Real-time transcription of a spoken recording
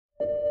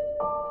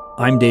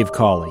I'm Dave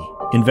Cawley,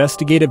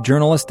 investigative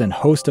journalist and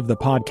host of the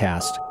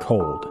podcast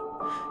Cold.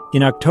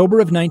 In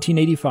October of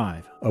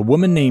 1985, a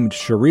woman named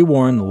Sheree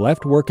Warren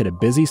left work at a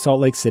busy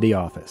Salt Lake City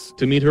office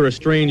to meet her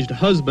estranged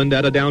husband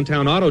at a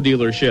downtown auto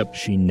dealership.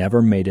 She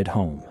never made it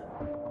home.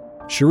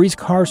 Sheree's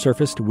car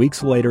surfaced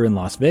weeks later in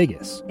Las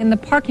Vegas. In the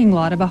parking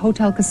lot of a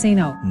hotel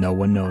casino. No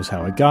one knows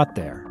how it got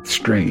there.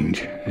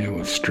 Strange. It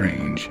was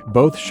strange.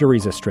 Both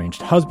Sheree's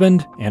estranged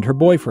husband and her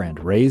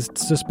boyfriend raised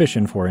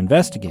suspicion for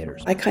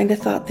investigators. I kind of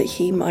thought that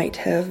he might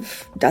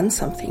have done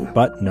something.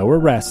 But no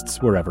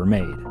arrests were ever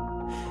made.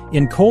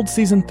 In Cold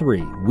Season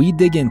 3, we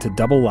dig into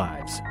double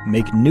lives,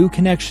 make new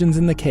connections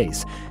in the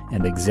case,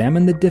 and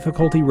examine the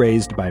difficulty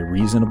raised by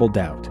reasonable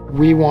doubt.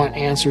 We want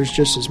answers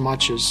just as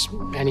much as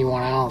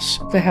anyone else.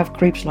 They have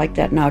creeps like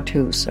that now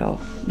too,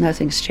 so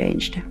nothing's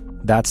changed.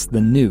 That's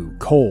the new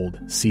Cold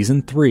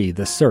Season 3,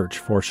 The Search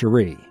for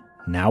Sheree,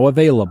 now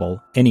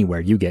available anywhere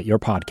you get your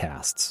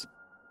podcasts.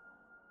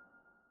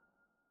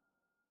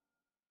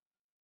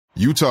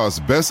 Utah's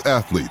best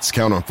athletes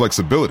count on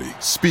flexibility,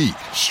 speed,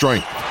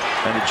 strength.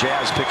 And the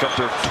Jazz pick up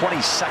their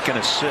 22nd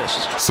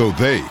assist. So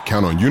they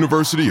count on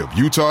University of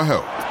Utah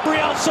Health.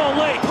 Real Salt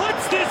Lake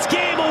puts this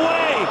game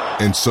away.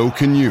 And so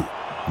can you.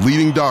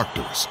 Leading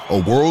doctors, a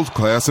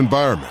world-class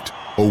environment,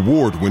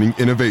 award-winning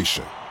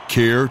innovation,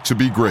 care to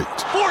be great.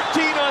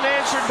 14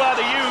 unanswered by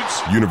the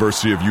Utes.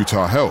 University of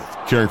Utah Health,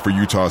 caring for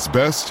Utah's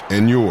best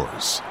and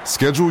yours.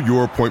 Schedule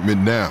your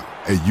appointment now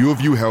at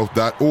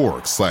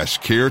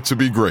uofuhealth.org/care to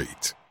be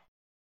great.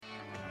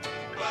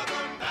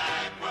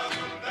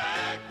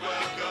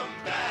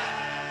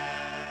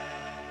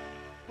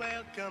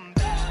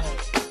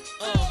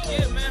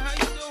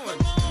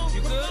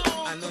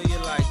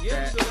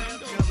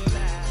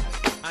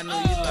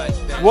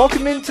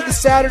 Welcome into the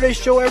Saturday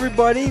show,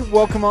 everybody.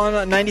 Welcome on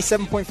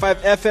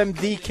 97.5 FM,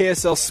 the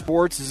KSL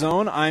Sports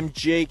Zone. I'm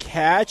Jake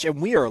Hatch,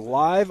 and we are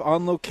live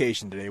on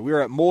location today. We are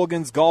at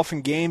Mulligan's Golf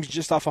and Games,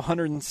 just off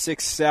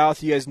 106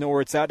 South. You guys know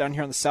where it's at, down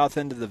here on the south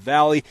end of the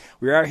valley.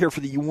 We're out here for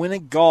the Uinta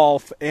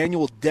Golf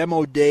annual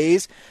demo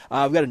days.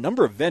 We've got a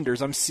number of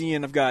vendors. I've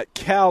got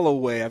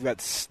Callaway, I've got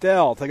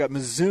Stealth, I got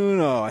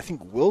Mizuno, I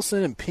think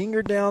Wilson and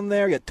Pinger down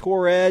there. I got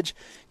Tour Edge.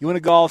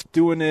 Uinta Golf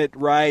doing it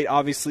right,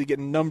 obviously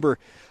getting a number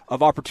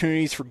of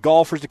opportunities for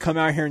golfers to come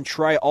out here and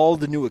try all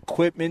the new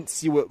equipment,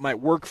 see what might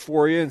work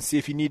for you, and see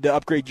if you need to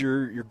upgrade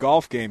your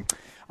golf game.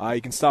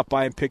 You can stop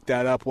by and pick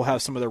that up. We'll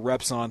have some of the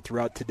reps on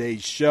throughout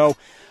today's show.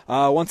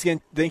 Once again,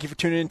 thank you for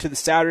tuning into the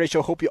Saturday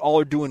show. Hope you all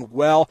are doing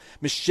well.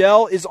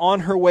 Michelle is on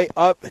her way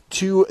up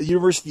to the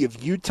University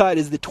of Utah. It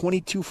is the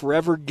 22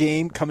 Forever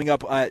game coming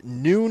up at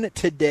noon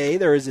today.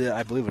 There is,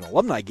 I believe, an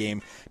alumni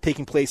game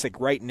taking place like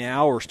right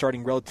now or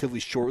starting relatively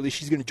shortly.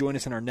 She's going to join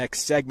us in our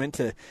next segment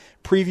to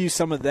preview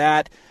some of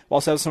that. We'll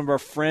also have some of our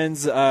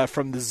friends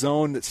from the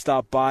zone that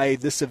stop by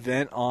this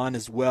event on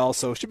as well.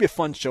 So it should be a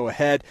fun show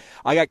ahead.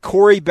 I got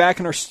Corey back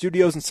in our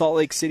studios in Salt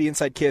Lake City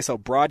inside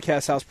KSL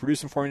Broadcast House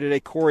producing for me today.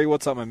 Corey,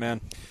 what's up, my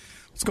man?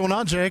 What's going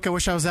on, Jake? I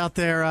wish I was out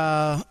there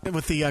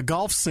with the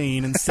golf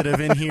scene instead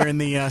of in here in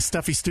the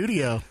stuffy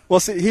studio. Well,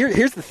 see,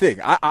 here's the thing.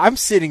 I'm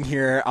sitting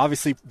here,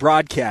 obviously,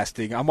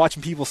 broadcasting. I'm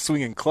watching people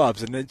swinging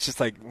clubs, and it's just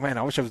like, man,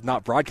 I wish I was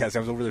not broadcasting.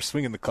 I was over there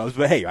swinging the clubs.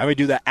 But, hey, I may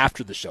do that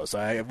after the show. So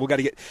we'll got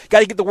to get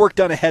the work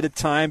done ahead of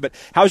time. But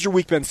how's your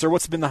week been, sir?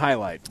 What's been the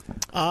highlight?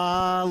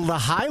 The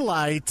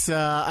highlight,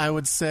 I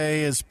would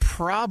say, is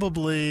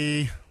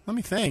probably – let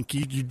me think.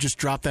 You just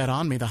dropped that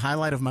on me, the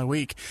highlight of my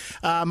week.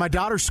 My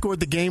daughter scored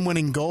the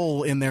game-winning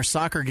goal in their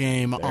soccer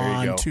game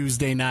on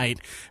Tuesday night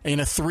in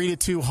a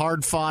 3-2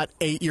 hard-fought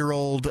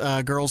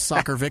 8-year-old girls'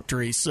 soccer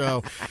victory.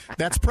 So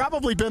that's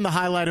probably been the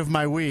highlight of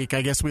my week.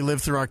 I guess we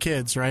live through our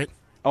kids, right?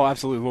 Oh,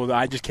 absolutely. Well,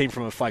 I just came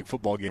from a flag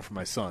football game for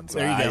my son, so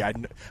I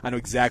know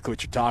exactly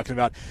what you're talking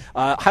about.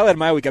 Highlight of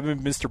my week, I've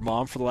been Mr.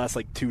 Mom for the last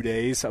 2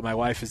 days. My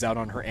wife is out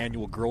on her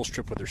annual girls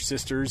trip with her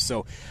sisters,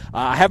 so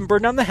I haven't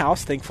burned down the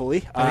house,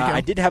 thankfully. I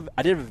did have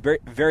a very,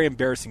 very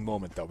embarrassing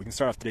moment, though. We can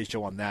start off today's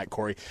show on that,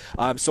 Corey.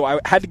 So I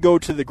had to go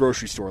to the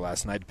grocery store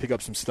last night to pick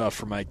up some stuff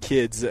for my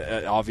kids.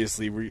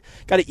 Obviously, we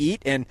got to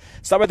eat, and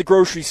stop by the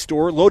grocery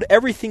store, load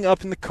everything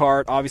up in the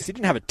cart. Obviously,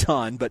 didn't have a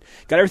ton, but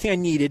got everything I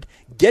needed.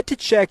 Get to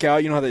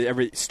checkout. You know how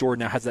every store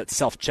now has that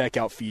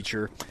self-checkout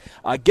feature.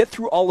 Get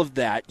through all of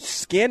that,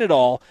 scan it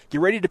all, get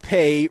ready to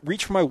pay,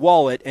 reach for my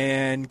wallet,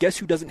 and guess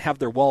who doesn't have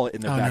their wallet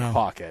in their back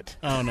pocket?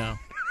 Oh, no.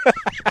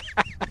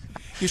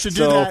 You should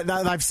do that.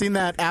 I've seen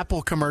that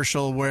Apple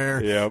commercial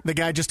where the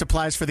guy just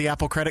applies for the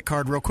Apple credit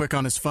card real quick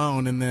on his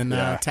phone and then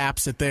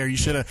taps it there. You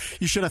should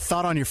have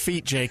thought on your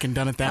feet, Jake, and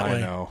done it that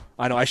way.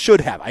 I know. I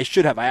should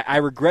have. I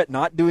regret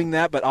not doing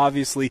that, but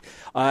obviously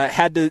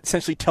had to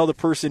essentially tell the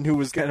person who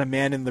was kind of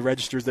manning the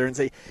registers there and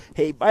say,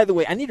 hey, by the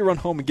way, I need to run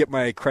home and get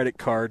my credit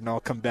card, and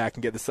I'll come back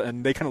and get this.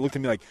 And they kind of looked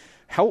at me like,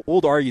 how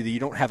old are you that you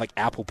don't have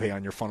Apple Pay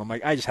on your phone? I'm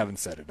like, I just haven't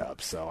set it up.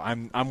 So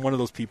I'm one of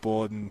those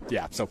people. And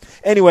so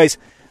anyways,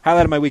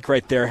 highlight of my week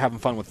right there, having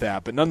fun with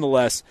that. But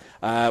nonetheless,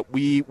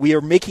 we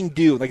are making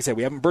do. Like I said,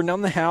 we haven't burned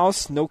down the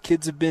house. No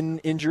kids have been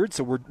injured,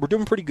 so we're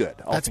doing pretty good.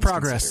 That's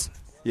progress.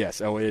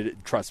 Yes. Oh,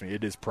 trust me,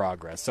 it is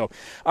progress. So,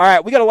 all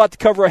right, we got a lot to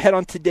cover ahead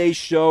on today's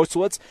show. So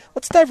let's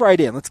dive right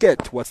in. Let's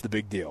get to what's the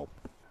big deal.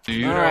 Do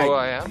you know who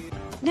I am?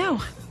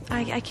 No,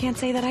 I can't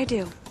say that I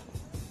do.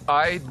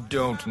 I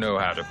don't know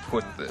how to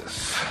put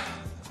this,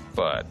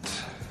 but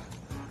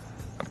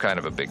I'm kind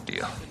of a big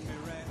deal.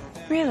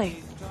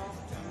 Really?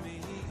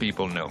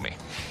 People know me.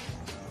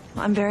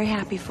 Well, I'm very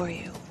happy for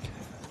you.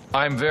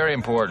 I'm very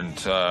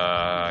important.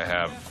 I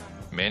have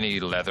many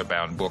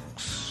leather-bound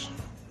books,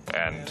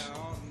 and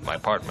my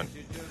apartment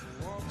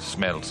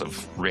smells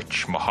of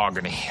rich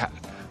mahogany.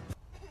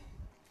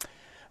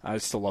 I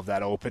still love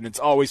that open. It's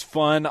always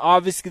fun.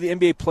 Obviously, the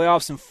NBA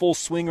playoffs in full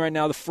swing right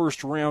now. The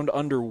first round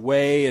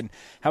underway, and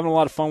having a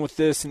lot of fun with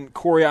this. And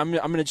Corey, I'm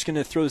just going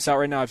to throw this out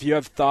right now. If you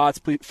have thoughts,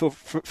 please feel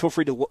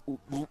free to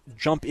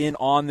jump in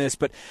on this.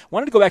 But I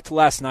wanted to go back to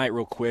last night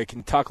real quick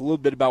and talk a little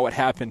bit about what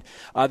happened.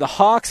 The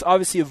Hawks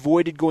obviously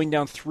avoided going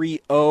down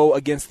 3-0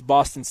 against the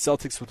Boston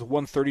Celtics with a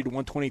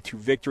 130-122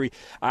 victory.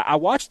 I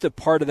watched a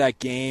part of that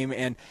game,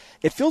 and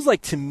it feels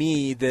like to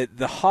me that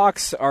the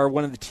Hawks are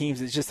one of the teams.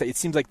 It's just that it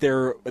seems like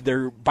they're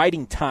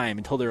biding time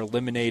until they're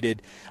eliminated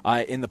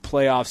in the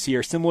playoffs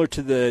here. Similar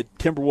to the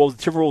Timberwolves.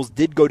 The Timberwolves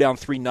did go down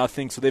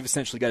 3-0, so they've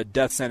essentially got a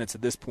death sentence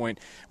at this point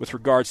with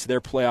regards to their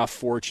playoff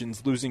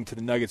fortunes, losing to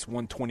the Nuggets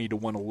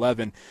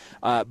 120-111.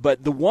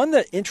 But the one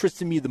that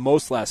interested me the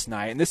most last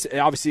night, and this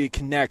obviously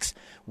connects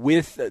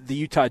with the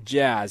Utah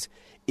Jazz,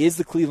 is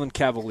the Cleveland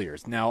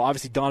Cavaliers. Now,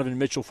 obviously, Donovan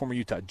Mitchell, former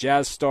Utah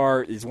Jazz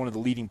star, is one of the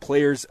leading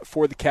players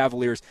for the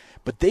Cavaliers,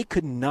 but they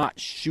could not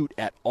shoot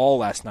at all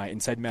last night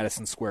inside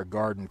Madison Square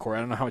Garden. Corey,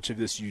 I don't know how much of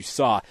this you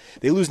saw.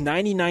 They lose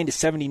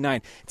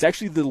 99-79. It's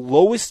actually the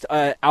lowest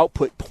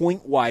output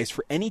point-wise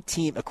for any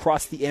team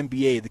across the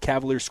NBA. The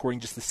Cavaliers scoring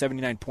just the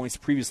 79 points.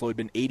 Previously, it had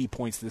been 80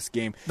 points this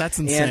game. That's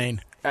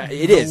insane.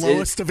 It is the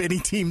lowest of any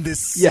team this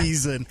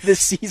season. This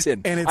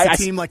season. And it's a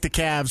team like the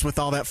Cavs with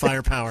all that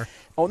firepower.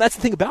 Oh, and that's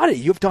the thing about it.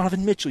 You have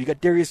Donovan Mitchell, you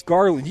got Darius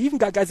Garland, you even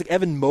got guys like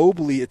Evan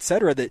Mobley,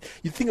 etc. That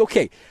you think,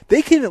 okay,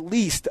 they can at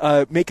least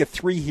make a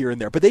three here and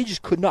there, but they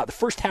just could not. The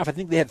first half, I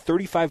think they had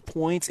 35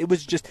 points. It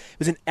was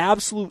an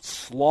absolute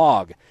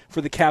slog for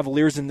the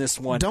Cavaliers in this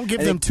one. Don't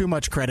give them too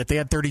much credit. They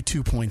had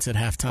 32 points at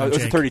halftime. It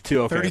was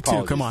 32. Okay, 32.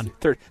 Apologies. Come on,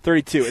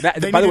 32.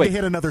 And they by the way, to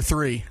hit another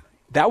three.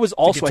 That was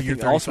also, I think,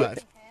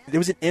 there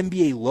was an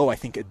NBA low, I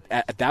think,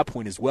 at that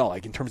point as well,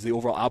 like in terms of the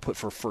overall output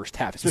for first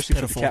half, especially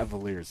for the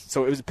Cavaliers.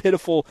 So it was a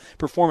pitiful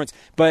performance.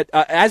 But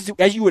as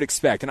you would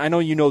expect, and I know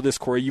you know this,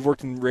 Corey, you've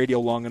worked in radio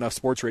long enough,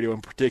 sports radio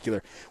in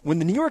particular, when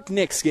the New York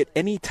Knicks get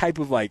any type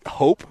of like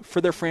hope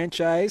for their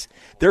franchise,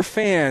 their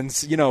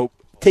fans,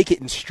 take it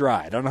in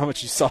stride. I don't know how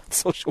much you saw on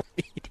social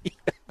media.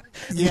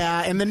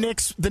 Yeah, and the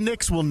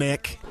Knicks will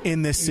nick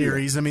in this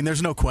series. I mean,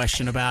 there's no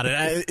question about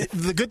it.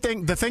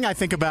 The thing I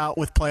think about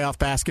with playoff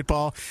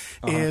basketball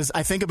is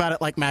I think about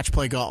it like match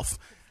play golf.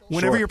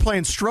 Whenever you're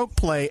playing stroke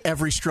play,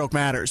 every stroke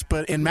matters.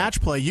 But in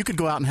match play, you could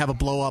go out and have a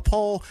blow-up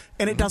hole,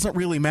 and it doesn't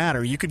really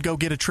matter. You could go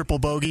get a triple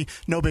bogey,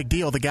 no big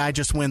deal. The guy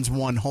just wins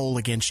one hole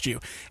against you.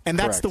 And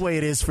that's the way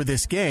it is for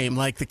this game.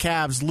 Like, the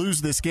Cavs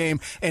lose this game,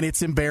 and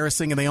it's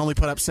embarrassing, and they only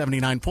put up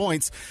 79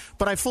 points.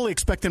 But I fully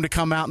expect them to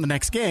come out in the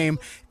next game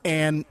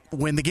and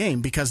win the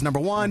game because, number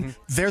one,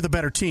 they're the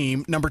better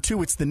team. Number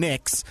two, it's the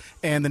Knicks,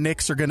 and the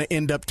Knicks are going to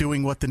end up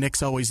doing what the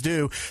Knicks always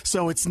do.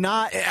 So it's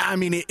not – I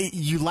mean,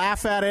 you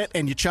laugh at it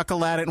and you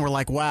chuckle at it, and we're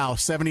like, wow,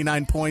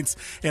 79 points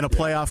in a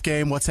playoff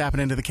game. What's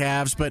happening to the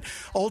Cavs? But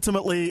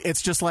ultimately,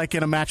 it's just like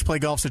in a match play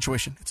golf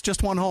situation. It's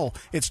just one hole.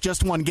 It's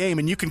just one game,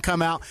 and you can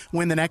come out,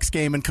 win the next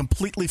game, and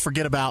completely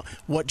forget about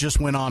what just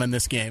went on in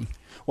this game.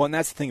 Well, and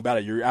that's the thing about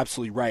it. You're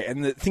absolutely right.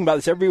 And the thing about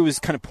this, everybody was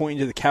kind of pointing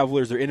to the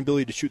Cavaliers, their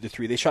inability to shoot the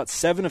three. They shot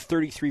 7 of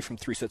 33 from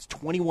three, so that's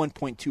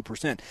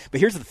 21.2%. But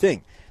here's the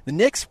thing. The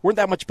Knicks weren't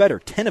that much better,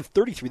 10 of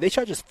 33. They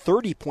shot just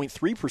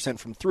 30.3%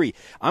 from three.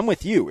 I'm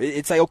with you.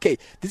 It's like, okay,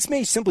 this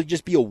may simply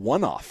just be a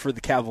one-off for the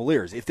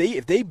Cavaliers. If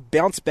they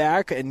bounce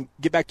back and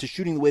get back to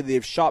shooting the way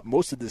they've shot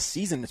most of this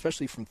season,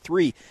 especially from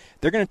three,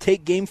 they're going to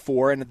take game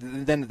 4, and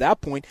then at that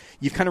point,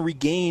 you've kind of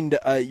regained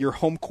your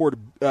home court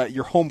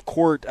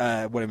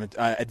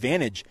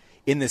advantage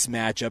in this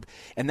matchup.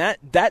 And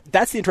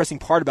that's the interesting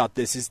part about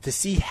this, is to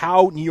see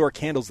how New York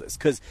handles this,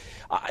 because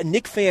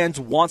Knick fans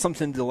want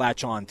something to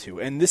latch on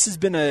to, and this has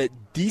been a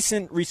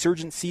decent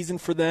resurgent season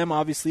for them.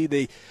 Obviously,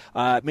 they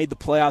made the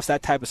playoffs,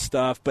 that type of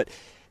stuff, but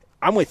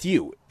I'm with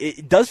you.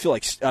 It does feel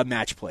like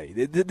match play.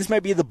 This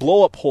might be the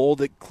blow-up hole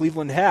that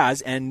Cleveland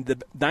has, and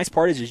the nice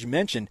part is, as you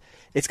mentioned,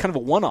 it's kind of a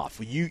one-off.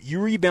 You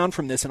rebound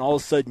from this, and all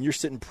of a sudden you're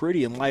sitting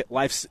pretty, and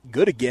life's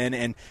good again,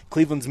 and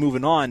Cleveland's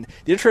moving on.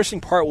 The interesting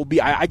part will be,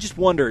 I just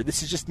wonder,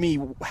 this is just me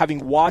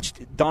having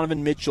watched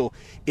Donovan Mitchell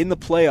in the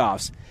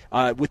playoffs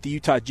with the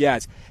Utah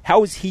Jazz,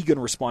 how is he going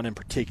to respond in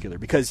particular?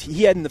 Because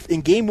he had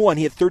in Game 1,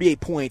 he had 38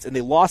 points, and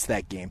they lost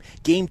that game.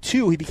 Game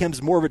 2, he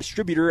becomes more of a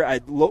distributor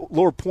at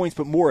lower points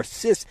but more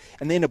assists,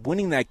 and they end up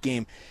winning that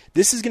game.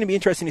 this is going to be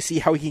interesting to see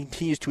how he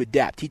continues to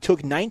adapt. He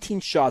took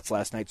 19 shots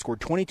last night, scored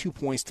 22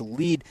 points to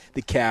lead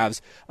the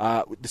Cavs,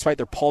 despite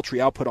their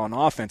paltry output on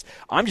offense.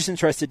 I'm just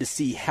interested to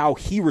see how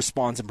he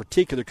responds in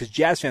particular, because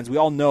Jazz fans, we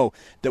all know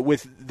that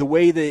with the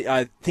way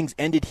that things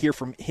ended here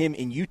from him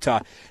in Utah,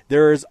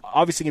 there's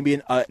obviously going to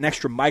be an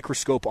extra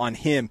microscope on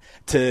him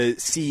to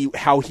see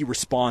how he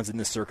responds in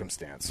this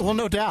circumstance. Well,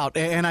 no doubt.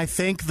 And I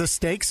think the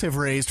stakes have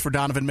raised for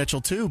Donovan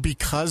Mitchell, too,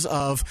 because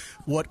of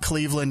what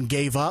Cleveland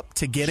gave up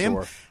to get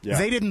him. Yeah.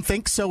 They didn't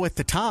think so at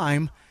the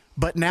time,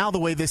 but now the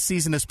way this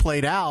season has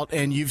played out,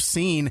 and you've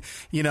seen,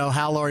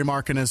 how Lauri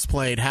Markkanen has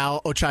played,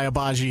 how Ochai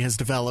Agbaji has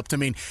developed. I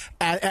mean,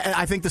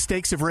 I think the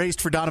stakes have raised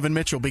for Donovan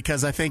Mitchell,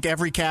 because I think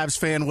every Cavs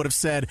fan would have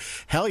said,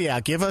 hell yeah,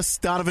 give us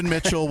Donovan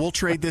Mitchell. We'll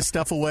trade this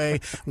stuff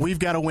away. We've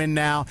got to win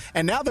now.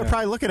 And now they're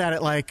probably looking at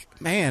it like,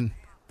 man,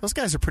 those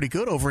guys are pretty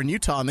good over in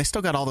Utah, and they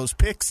still got all those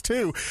picks,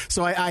 too.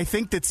 So I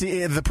think that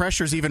the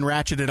pressure's even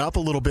ratcheted up a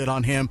little bit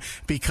on him,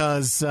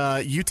 because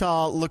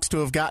Utah looks to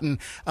have gotten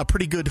a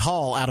pretty good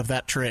haul out of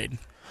that trade.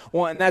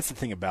 Well, and that's the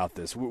thing about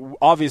this.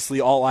 Obviously,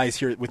 all eyes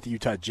here with the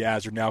Utah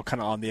Jazz are now kind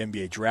of on the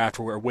NBA draft.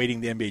 We're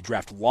awaiting the NBA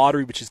draft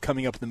lottery, which is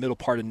coming up in the middle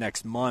part of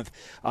next month.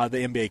 The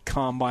NBA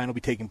Combine will be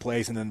taking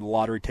place, and then the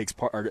lottery takes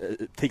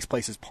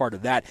place as part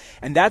of that.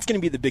 And that's going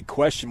to be the big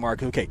question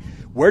mark. Okay,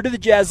 where do the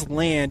Jazz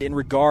land in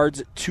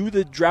regards to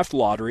the draft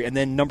lottery? And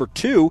then number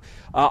two,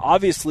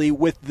 obviously,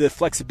 with the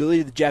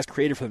flexibility the Jazz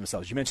created for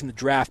themselves. You mentioned the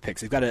draft picks.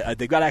 They've got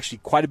actually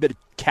quite a bit of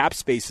cap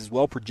space as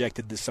well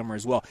projected this summer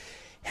as well.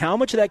 How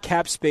much of that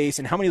cap space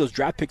and how many of those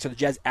draft picks are the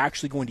Jazz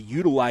actually going to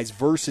utilize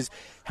versus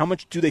how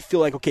much do they feel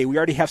like, okay, we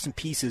already have some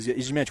pieces,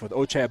 as you mentioned,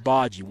 with Ochai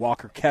Agbaji,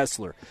 Walker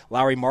Kessler,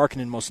 Lauri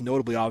Markkanen, most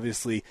notably,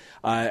 obviously,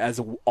 as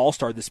an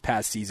all-star this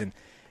past season.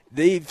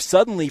 They've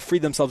suddenly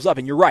freed themselves up.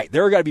 And you're right.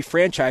 There are got to be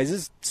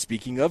franchises,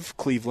 speaking of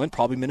Cleveland,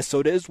 probably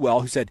Minnesota as well,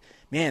 who said,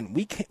 man,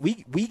 we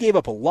gave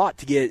up a lot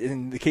to get,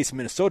 in the case of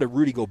Minnesota,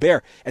 Rudy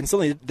Gobert, and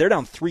suddenly they're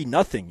down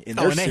 3-0 in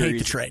their and series. They hate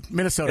the trade.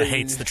 Minnesota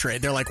hates the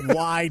trade. They're like,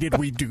 why did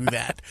we do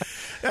that?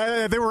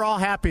 They were all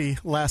happy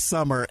last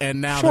summer, and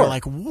now they're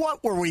like,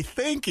 what were we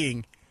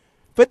thinking?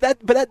 But that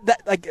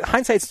like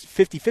hindsight's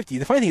 50-50.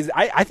 The funny thing is,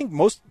 I think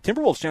most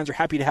Timberwolves fans are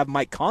happy to have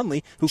Mike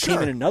Conley, who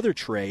came in another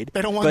trade.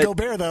 They don't want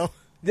Gobert, though.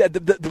 But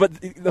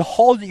the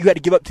haul that you had to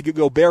give up to get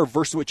Gobert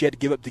versus what you had to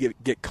give up to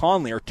get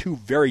Conley are two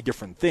very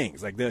different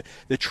things. Like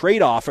the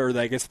trade-off, or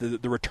I guess the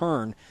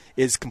return,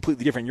 is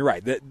completely different. You're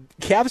right. The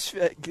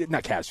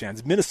not Cavs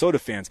fans, Minnesota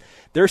fans,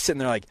 they're sitting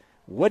there like,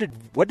 what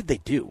did they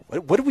do?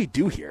 What did we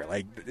do here?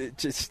 Like,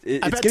 it's going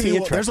to be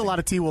interesting. There's a lot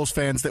of T-Wolves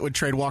fans that would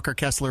trade Walker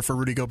Kessler for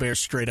Rudy Gobert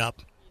straight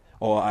up.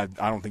 Oh, I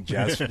don't think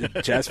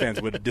Jazz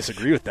fans would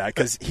disagree with that,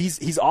 because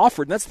he's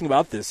offered. And that's the thing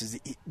about this is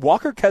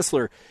Walker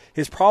Kessler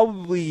is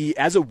probably,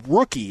 as a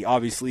rookie,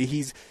 obviously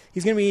he's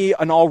going to be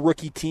an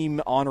all-rookie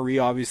team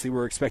honoree. Obviously,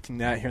 we're expecting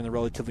that here in the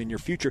relatively near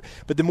future.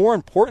 But the more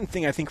important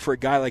thing, I think, for a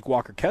guy like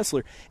Walker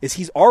Kessler is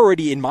he's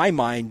already, in my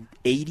mind,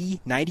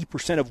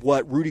 80-90% of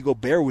what Rudy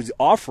Gobert was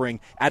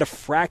offering at a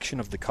fraction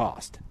of the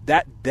cost.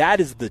 That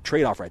is the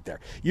trade-off right there.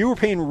 You were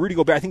paying Rudy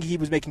Gobert, I think he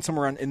was making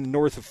somewhere around in the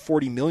north of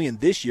 $40 million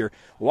this year.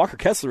 Walker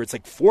Kessler, it's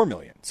like $4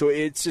 million. So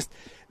it's just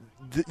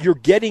you're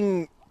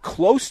getting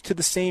close to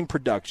the same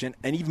production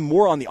and even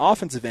more on the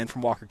offensive end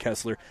from Walker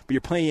Kessler, but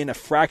you're playing a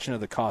fraction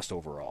of the cost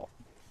overall.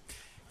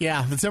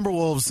 Yeah, the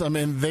Timberwolves, I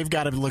mean, they've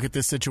got to look at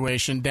this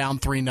situation, down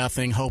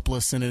 3-0,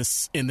 hopeless in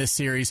this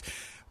series.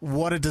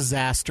 What a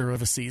disaster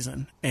of a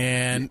season.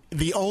 And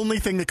the only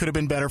thing that could have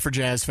been better for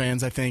Jazz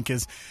fans, I think,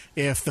 is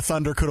if the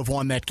Thunder could have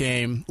won that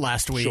game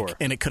last week,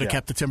 and it could have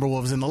kept the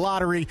Timberwolves in the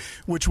lottery,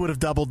 which would have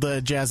doubled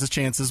the Jazz's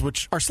chances,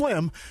 which are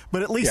slim,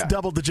 but at least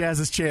doubled the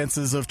Jazz's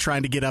chances of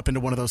trying to get up into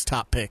one of those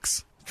top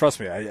picks.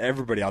 Trust me,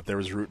 everybody out there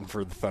was rooting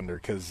for the Thunder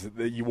because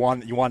you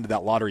wanted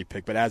that lottery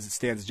pick. But as it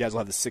stands, the Jazz will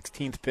have the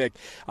 16th pick.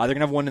 They're going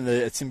to have one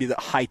it's going to be the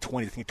high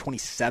 20s, I think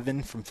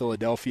 27 from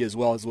Philadelphia as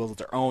well as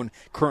their own,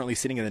 currently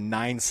sitting in the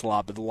 9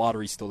 slot, but the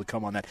lottery's still to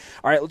come on that.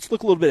 All right, let's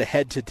look a little bit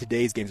ahead to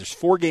today's games. There's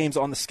 4 games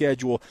on the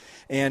schedule,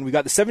 and we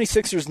got the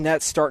 76ers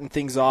Nets starting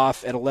things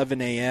off at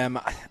 11 a.m.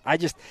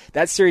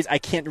 That series, I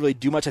can't really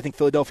do much. I think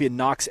Philadelphia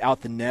knocks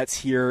out the Nets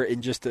here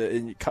in just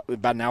in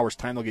about an hour's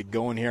time. They'll get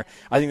going here.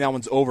 I think that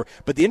one's over.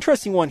 But the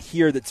interesting one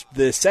here, that's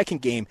the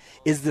second game,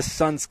 is the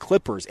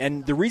Suns-Clippers.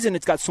 And the reason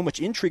it's got so much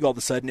intrigue all of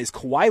a sudden is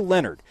Kawhi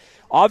Leonard.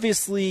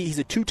 Obviously, he's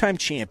a 2-time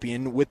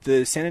champion with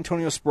the San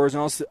Antonio Spurs,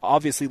 and also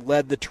obviously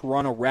led the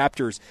Toronto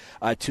Raptors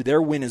to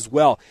their win as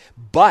well.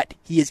 But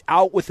he is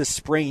out with a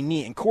sprained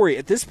knee. And Corey,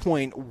 at this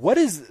point,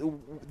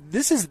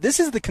 this is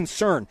the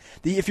concern.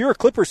 If you're a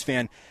Clippers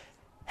fan,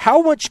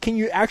 how much can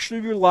you actually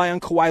rely on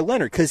Kawhi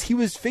Leonard? Because he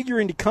was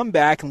figuring to come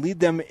back and lead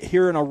them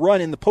here in a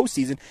run in the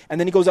postseason, and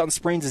then he goes out and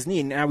sprains his knee,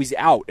 and now he's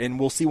out, and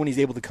we'll see when he's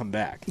able to come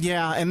back.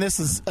 Yeah, and this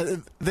is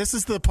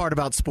the part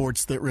about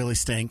sports that really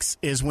stinks,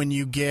 is when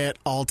you get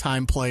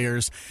all-time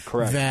players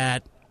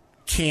that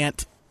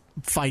can't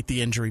fight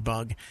the injury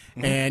bug.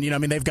 And,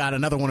 they've got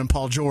another one in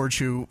Paul George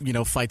who,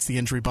 fights the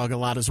injury bug a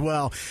lot as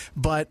well.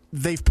 But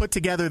they've put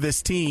together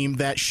this team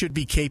that should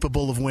be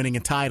capable of winning a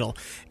title.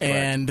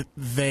 And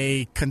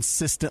they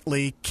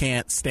consistently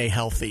can't stay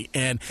healthy.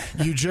 And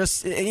you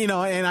just, and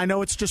I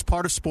know it's just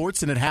part of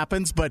sports and it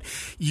happens, but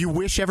you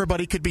wish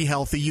everybody could be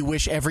healthy. You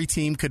wish every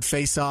team could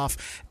face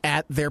off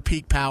at their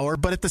peak power.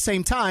 But at the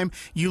same time,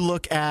 you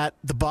look at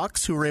the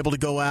Bucks, who were able to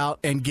go out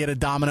and get a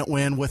dominant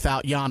win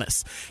without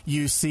Giannis.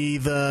 You see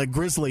the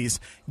Grizzlies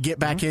get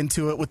back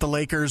into it with the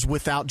Lakers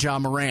without Ja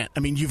Morant. I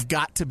mean, you've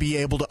got to be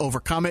able to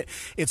overcome it.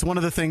 It's one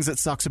of the things that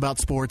sucks about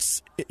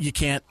sports. You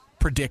can't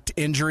predict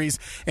injuries.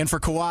 And for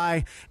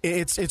Kawhi,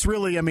 it's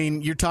really,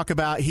 you talk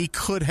about he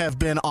could have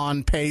been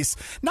on pace,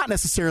 not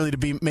necessarily to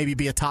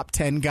be a top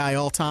 10 guy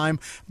all time,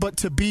 but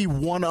to be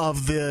one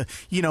of the,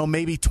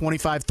 maybe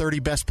 25, 30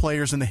 best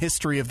players in the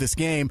history of this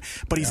game,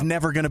 but he's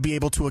never going to be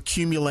able to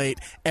accumulate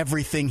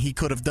everything he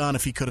could have done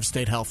if he could have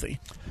stayed healthy.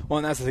 Well,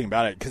 and that's the thing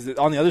about it, because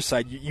on the other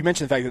side, you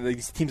mentioned the fact that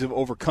these teams have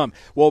overcome.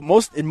 Well,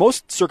 in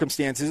most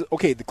circumstances,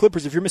 okay, the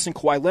Clippers, if you're missing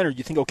Kawhi Leonard,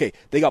 you think, okay,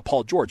 they got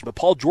Paul George, but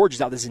Paul George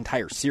is out this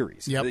entire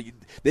series. Yep.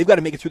 They've got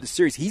to make it through the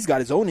series. He's got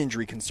his own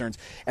injury concerns.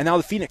 And now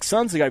the Phoenix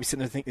Suns have got to be sitting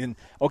there thinking,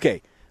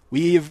 okay,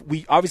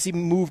 we obviously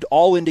moved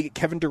all in to get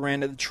Kevin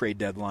Durant at the trade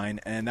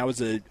deadline, and that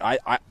was in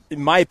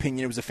my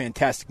opinion, it was a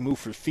fantastic move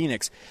for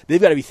Phoenix.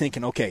 They've got to be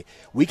thinking, okay,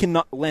 we can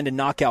land a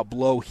knockout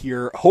blow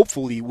here,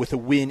 hopefully with a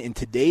win in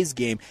today's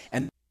game,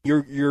 and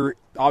you're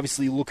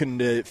obviously looking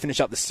to finish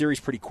out the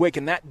series pretty quick,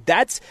 and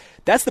that's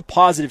the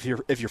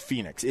positive if you're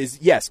Phoenix. Is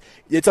yes,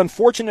 it's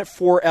unfortunate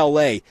for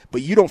LA,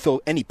 but you don't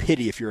feel any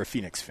pity if you're a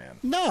Phoenix fan.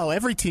 No,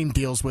 every team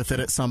deals with it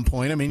at some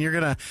point.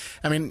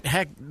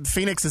 Heck,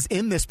 Phoenix is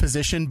in this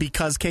position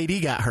because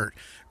KD got hurt.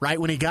 Right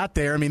when he got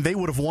there, they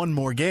would have won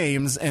more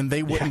games and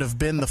they wouldn't have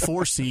been the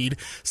 4 seed.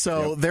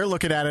 So they're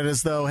looking at it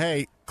as though,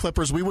 hey,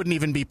 Clippers, we wouldn't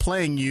even be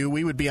playing you.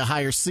 We would be a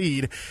higher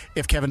seed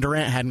if Kevin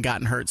Durant hadn't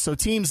gotten hurt. So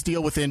teams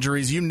deal with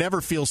injuries. You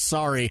never feel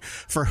sorry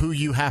for who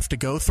you have to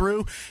go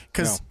through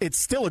because it's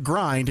still a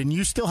grind and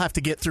you still have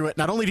to get through it.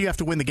 Not only do you have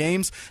to win the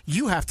games,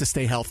 you have to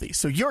stay healthy.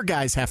 So your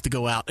guys have to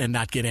go out and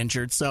not get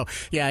injured. So,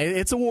 yeah,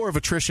 it's a war of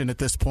attrition at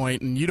this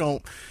point, and you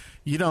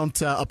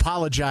don't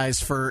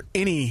apologize for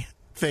any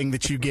thing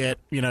that you get.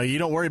 You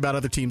don't worry about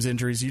other teams'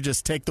 injuries. You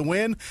just take the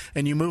win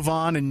and you move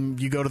on and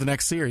you go to the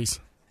next series.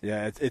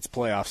 Yeah, it's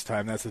playoffs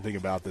time. That's the thing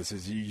about this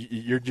is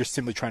you're just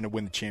simply trying to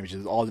win the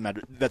championship.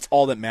 That's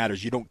all that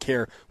matters. You don't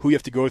care who you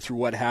have to go through,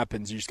 what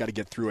happens. You just got to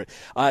get through it.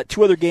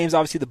 2 other games,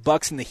 obviously the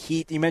Bucks and the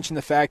Heat. You mentioned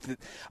the fact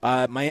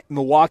that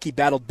Milwaukee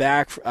battled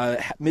back,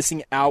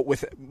 missing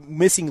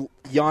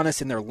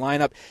Giannis in their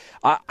lineup.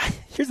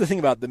 Here's the thing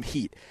about the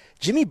Heat.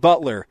 Jimmy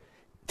Butler,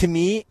 to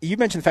me, you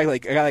mentioned the fact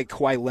like a guy like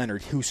Kawhi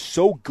Leonard, who's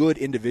so good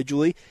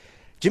individually.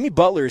 Jimmy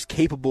Butler is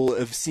capable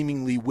of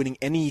seemingly winning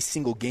any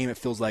single game, it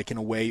feels like, in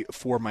a way,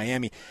 for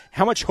Miami.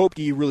 How much hope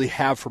do you really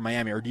have for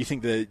Miami? Or do you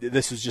think that it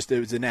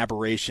was an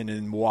aberration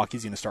and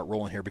Milwaukee's going to start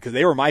rolling here? Because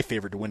they were my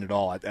favorite to win it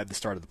all at the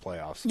start of the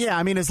playoffs.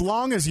 Yeah, as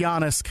long as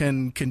Giannis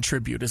can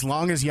contribute, as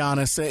long as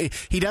Giannis,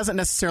 he doesn't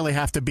necessarily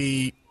have to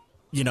be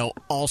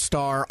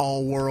all-star,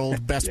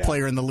 all-world, best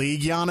player in the league,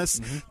 Giannis,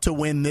 to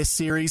win this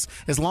series,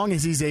 as long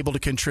as he's able to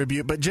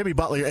contribute. But Jimmy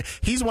Butler,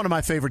 he's one of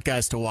my favorite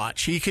guys to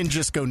watch. He can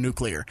just go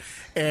nuclear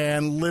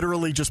and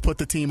literally just put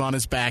the team on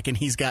his back, and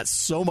he's got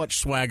so much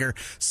swagger,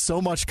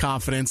 so much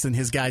confidence, and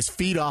his guys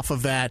feed off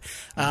of that.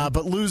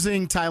 But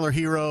losing Tyler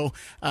Hero,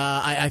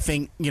 I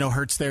think,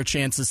 hurts their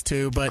chances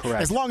too. But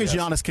as long as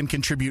Giannis can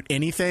contribute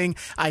anything,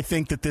 I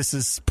think that this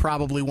is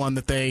probably one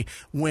that they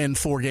win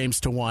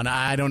 4-1.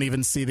 I don't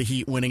even see the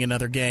Heat winning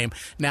another game.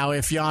 Now,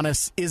 if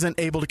Giannis isn't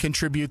able to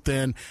contribute,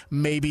 then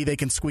maybe they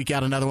can squeak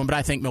out another one, but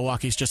I think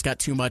Milwaukee's just got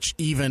too much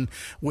even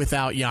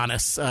without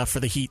Giannis for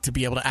the Heat to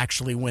be able to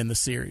actually win the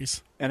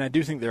series. And I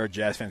do think there are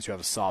Jazz fans who have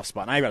a soft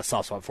spot, and I got a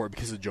soft spot for it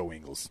because of Joe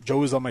Ingles. Joe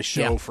was on my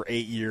show for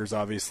 8 years,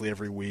 obviously,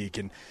 every week,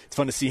 and it's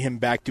fun to see him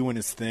back doing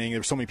his thing. There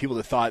were so many people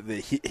that thought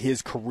that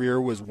his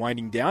career was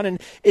winding down,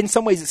 and in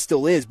some ways it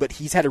still is, but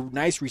he's had a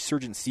nice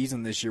resurgent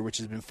season this year, which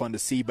has been fun to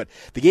see. But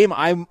the game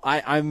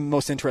I'm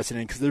most interested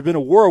in, because there's been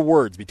a war of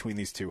words between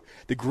these two,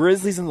 the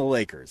Grizzlies and the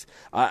Lakers.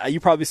 You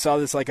probably saw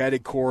this like I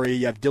did, Corey.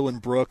 You have Dylan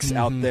Brooks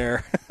out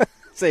there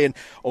saying,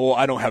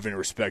 I don't have any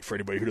respect for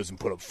anybody who doesn't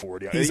put up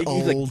 40. He's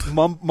old.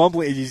 Like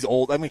mumbling, he's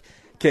old.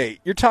 Okay,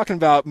 you're talking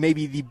about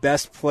maybe the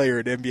best player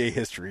in NBA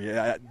history.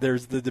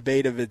 There's the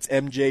debate of it's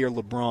MJ or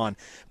LeBron.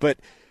 But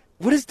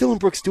what is Dylan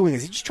Brooks doing?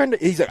 Is he just trying to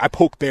 – he's like, I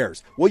poke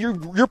bears. Well,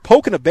 you're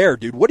poking a bear,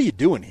 dude. What are you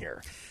doing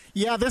here?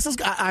 Yeah,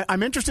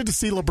 I'm interested to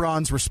see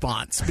LeBron's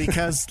response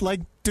because,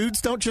 dudes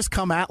don't just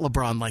come at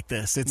LeBron like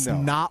this. It's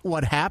not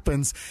what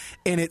happens,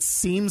 and it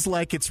seems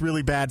like it's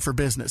really bad for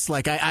business.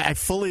 I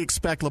fully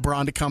expect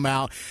LeBron to come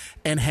out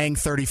and hang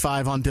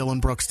 35 on Dylan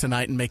Brooks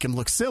tonight and make him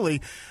look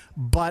silly,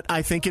 but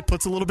I think it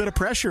puts a little bit of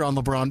pressure on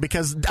LeBron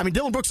because,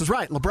 Dylan Brooks is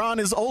right. LeBron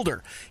is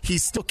older.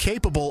 He's still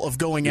capable of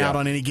going out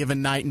on any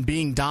given night and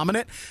being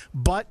dominant,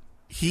 but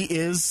he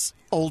is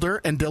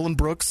older, and Dillon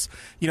Brooks,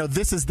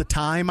 this is the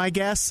time, I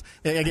guess.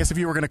 I guess if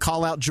you were going to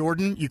call out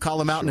Jordan, you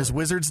call him out in his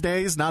Wizards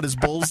days, not his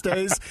Bulls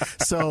days.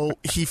 So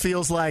he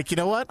feels like, you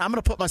know what, I'm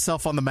going to put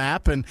myself on the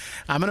map, and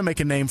I'm going to make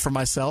a name for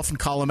myself and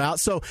call him out.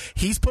 So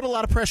he's put a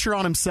lot of pressure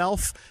on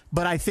himself,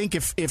 but I think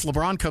if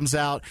LeBron comes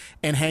out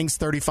and hangs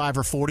 35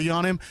 or 40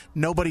 on him,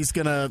 nobody's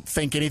going to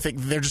think anything.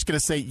 They're just going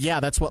to say, yeah,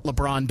 that's what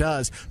LeBron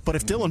does. But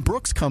if Dillon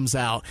Brooks comes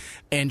out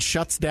and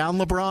shuts down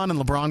LeBron, and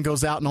LeBron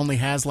goes out and only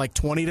has like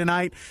 20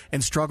 tonight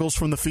and struggles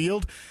from the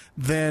field,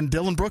 then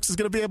Dillon Brooks is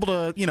going to be able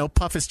to,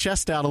 puff his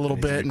chest out a little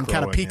bit and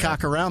kind of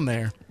peacock around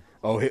there.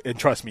 Oh, and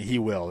trust me, he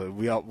will.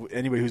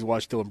 Anybody who's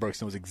watched Dillon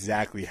Brooks knows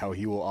exactly how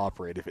he will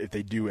operate if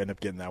they do end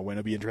up getting that win.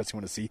 It'll be interesting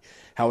to see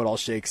how it all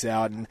shakes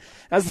out. And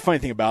that's the funny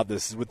thing about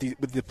this is with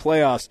the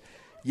playoffs,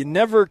 you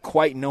never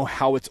quite know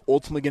how it's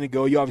ultimately going to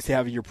go. You obviously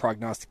have your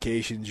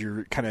prognostications.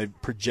 You're kind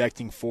of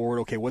projecting forward.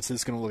 Okay, what's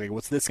this going to look like?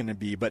 What's this going to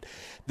be? But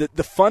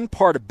the fun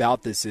part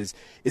about this is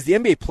the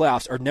NBA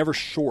playoffs are never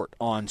short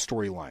on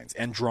storylines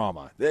and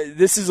drama.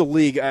 This is a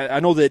league. I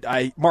know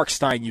that Mark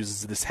Stein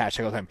uses this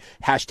hashtag all the time,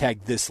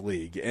 hashtag this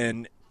league.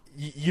 And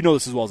you know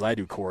this as well as I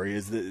do, Corey,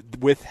 is that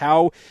with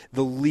how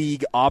the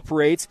league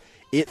operates,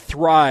 it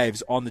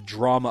thrives on the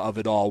drama of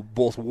it all,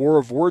 both war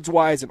of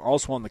words-wise and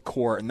also on the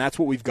court, and that's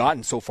what we've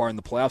gotten so far in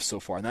the playoffs so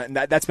far, and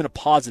that's been a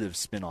positive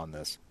spin on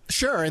this.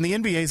 Sure, and the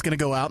NBA is going to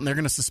go out and they're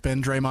going to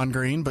suspend Draymond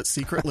Green, but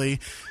secretly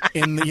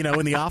in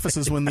the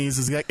offices when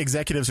these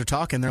executives are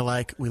talking, they're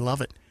like, we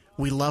love it.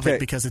 We love it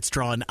because it's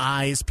drawing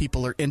eyes.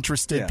 People are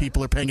interested. Yeah.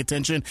 People are paying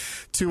attention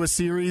to a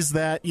series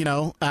that,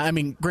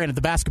 granted,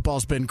 the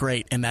basketball's been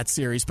great in that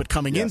series, but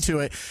coming into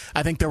it,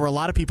 I think there were a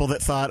lot of people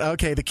that thought,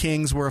 okay, the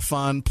Kings were a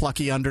fun,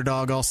 plucky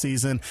underdog all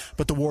season,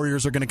 but the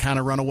Warriors are going to kind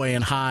of run away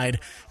and hide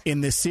in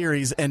this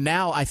series. And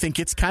now I think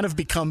it's kind of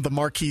become the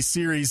marquee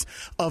series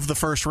of the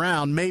first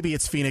round. Maybe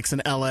it's Phoenix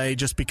and LA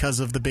just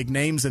because of the big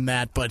names in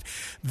that, but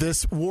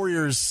this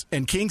Warriors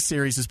and Kings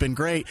series has been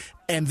great.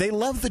 And they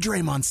love the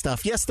Draymond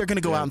stuff. Yes, they're going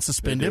to go out and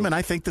suspend him, and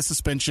I think the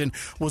suspension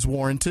was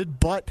warranted,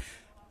 but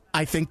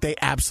I think they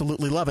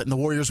absolutely love it. And the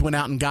Warriors went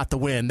out and got the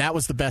win. That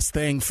was the best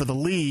thing for the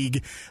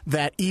league,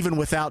 that even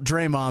without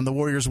Draymond, the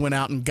Warriors went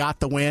out and got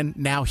the win.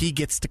 Now he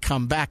gets to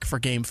come back for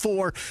Game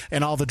 4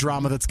 and all the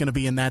drama that's going to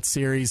be in that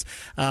series.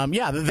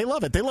 They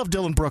love it. They love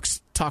Dillon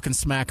Brooks talking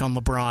smack on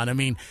LeBron. I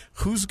mean,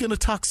 who's going to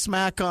talk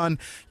smack on,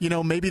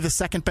 maybe the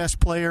second best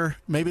player,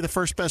 maybe the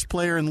first best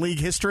player in league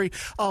history?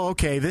 Oh,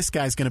 okay, this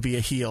guy's going to be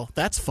a heel.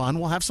 That's fun.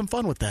 We'll have some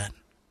fun with that.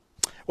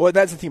 Well,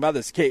 that's the thing about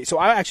this. Okay, so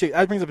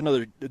that brings up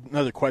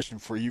another question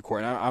for you,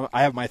 Corey. And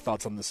I have my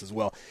thoughts on this as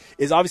well.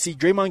 Is obviously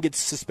Draymond gets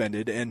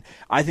suspended, and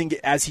I think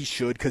as he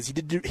should, because he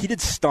did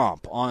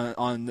stomp on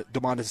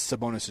Domantas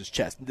Sabonis'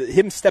 chest.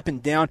 Him stepping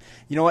down,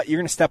 you know what? You're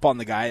going to step on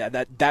the guy.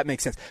 That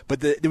makes sense.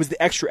 But there was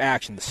the extra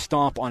action, the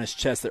stomp on his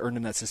chest that earned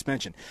him that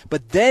suspension.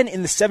 But then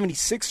in the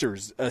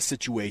 76ers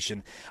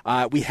situation,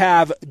 we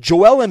have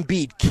Joel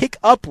Embiid kick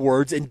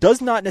upwards and does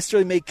not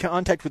necessarily make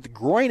contact with the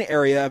groin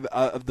area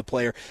of the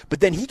player, but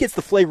then he gets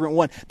the flagrant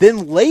one.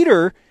 Then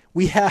later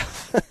we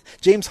have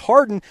James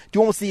Harden do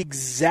almost the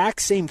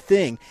exact same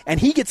thing, and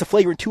he gets a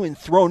flagrant 2 and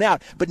thrown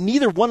out, but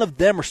neither one of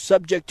them are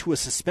subject to a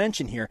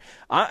suspension here.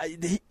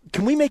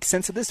 Can we make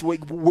sense of this?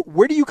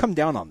 Where do you come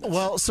down on this?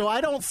 Well, so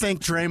I don't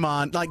think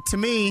Draymond, to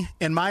me,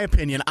 in my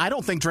opinion, I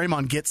don't think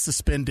Draymond gets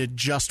suspended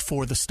just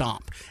for the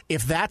stomp.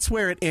 If that's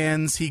where it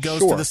ends, he goes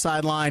to the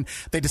sideline,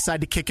 they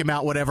decide to kick him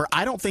out, whatever,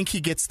 I don't think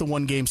he gets the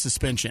one-game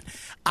suspension.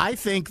 I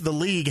think the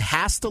league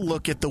has to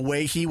look at the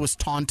way he was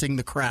taunting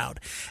the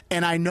crowd.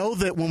 And I know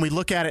that when we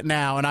look at it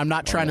now, and I'm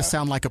not trying to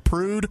sound like a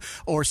prude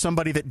or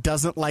somebody that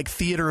doesn't like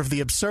theater of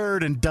the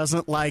absurd and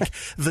doesn't like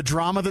the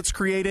drama that's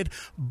created,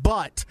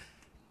 but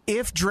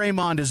if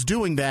Draymond is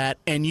doing that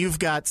and you've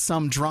got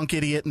some drunk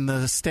idiot in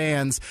the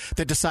stands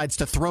that decides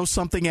to throw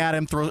something at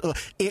him,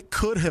 it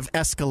could have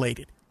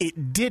escalated.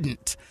 It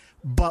didn't.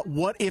 But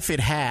what if it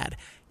had?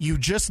 You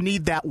just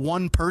need that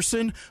one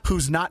person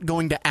who's not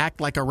going to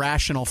act like a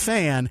rational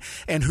fan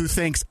and who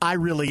thinks, I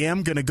really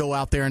am going to go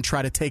out there and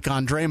try to take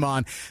on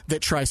Draymond,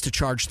 that tries to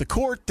charge the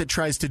court, that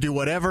tries to do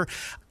whatever.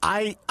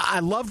 I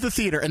love the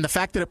theater, and the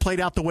fact that it played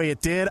out the way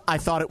it did, I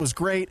thought it was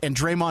great, and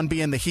Draymond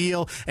being the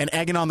heel and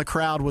egging on the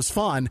crowd was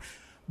fun.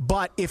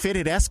 But if it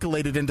had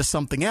escalated into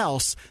something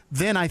else,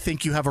 then I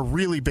think you have a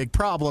really big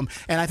problem.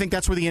 And I think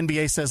that's where the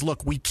NBA says,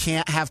 look, we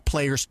can't have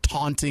players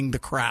taunting the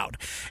crowd.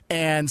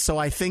 And so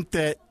I think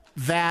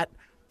that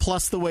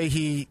plus the way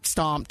he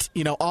stomped,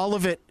 all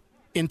of it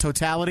in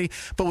totality.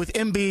 But with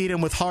Embiid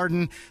and with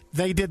Harden,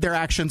 they did their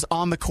actions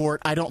on the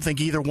court. I don't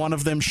think either one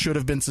of them should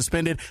have been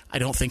suspended. I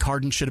don't think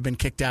Harden should have been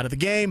kicked out of the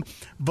game.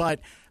 But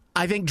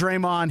I think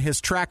Draymond,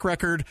 his track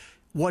record,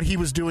 what he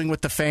was doing with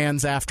the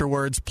fans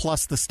afterwards,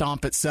 plus the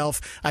stomp itself,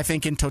 I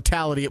think in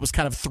totality it was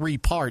kind of 3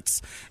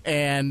 parts.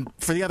 And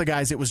for the other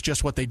guys, it was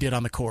just what they did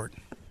on the court.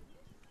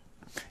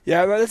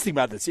 Yeah, let's think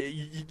about this.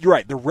 You're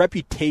right. The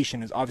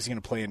reputation is obviously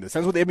going to play into this.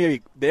 That's what the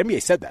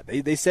NBA said that.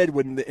 They said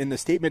in the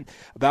statement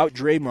about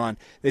Draymond,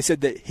 they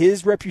said that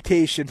his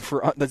reputation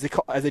for,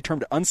 as they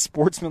termed it,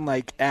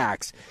 unsportsmanlike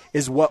acts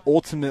is what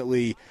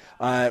ultimately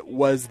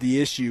was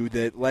the issue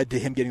that led to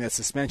him getting that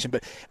suspension.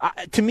 But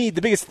to me,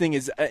 the biggest thing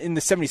is in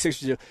the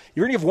 76ers, you're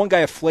going to give one guy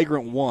a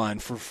flagrant 1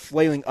 for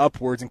flailing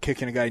upwards and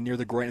kicking a guy near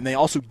the groin, and they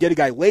also get a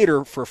guy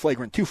later for a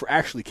flagrant 2 for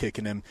actually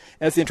kicking him.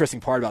 And that's the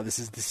interesting part about this,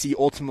 is to see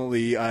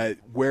ultimately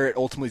where it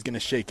ultimately is going to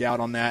shake out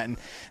on that. And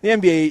the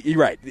NBA, you're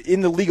right,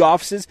 in the league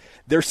offices,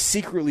 they're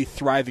secretly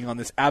thriving on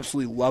this,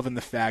 absolutely loving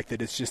the fact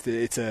that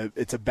it's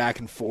a back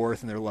and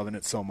forth, and they're loving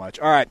it so much.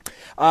 All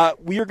right,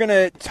 we are going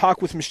to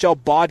talk with Michelle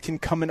Bodkin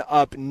coming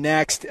up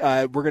next.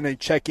 We're going to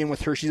check in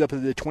with her. She's up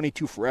at the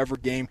 22 Forever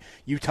game,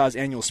 Utah's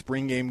annual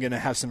spring game. Going to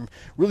have some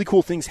really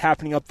cool things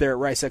happening up there at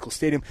Rice Eccles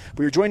Stadium.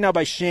 But you're joined now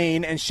by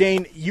Shane. And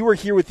Shane, you are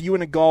here with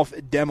UNA Golf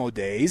Demo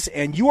Days,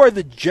 and you are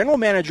the general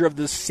manager of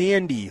the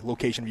Sandy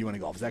location of UNA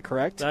Golf. Is that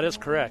correct? That is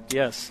correct,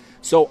 yes.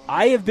 So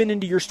I have been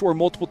into your store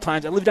multiple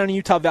times. I live down in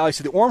Utah Valley,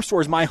 so the Orem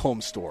store is my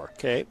home store.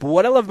 Okay. But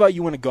what I love about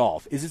UNA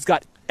Golf is it's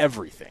got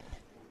everything.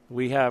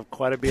 We have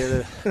quite a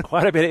bit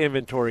of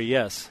inventory,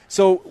 yes.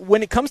 So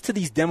when it comes to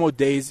these demo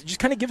days,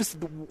 just kind of give us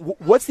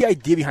what's the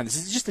idea behind this?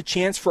 Is it just a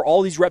chance for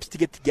all these reps to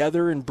get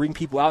together and bring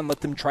people out and let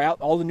them try out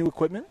all the new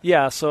equipment?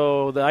 Yeah,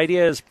 so the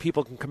idea is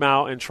people can come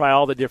out and try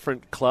all the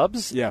different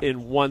clubs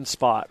in one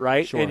spot,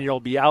 right? Sure. And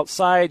you'll be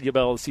outside, you'll be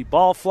able to see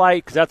ball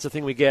flight, because that's the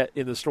thing we get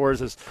in the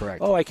stores is,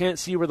 correct. Oh, I can't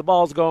see where the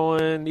ball's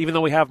going, even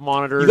though we have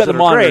monitors. You got the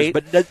monitors,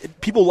 great.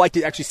 but people like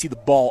to actually see the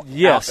ball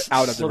out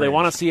of the so they range.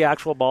 want to see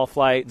actual ball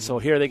flight, so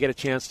here they get a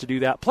chance to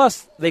do that.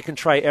 Plus, they can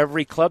try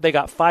every club. They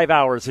got 5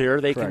 hours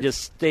here. They can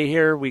just stay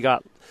here. We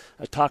got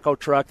a taco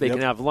truck. They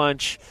can have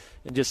lunch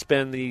and just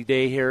spend the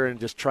day here and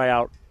just try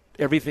out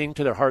everything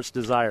to their heart's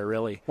desire,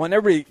 really. Well, and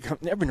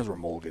everybody knows where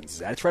Mulligan's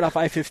is at. It's right off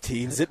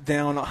I-15, zip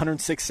down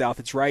 106 South.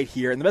 It's right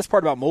here. And the best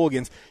part about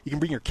Mulligan's, you can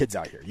bring your kids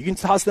out here. You can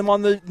toss them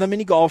on the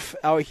mini golf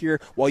out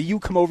here while you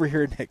come over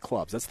here and hit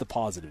clubs. That's the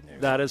positive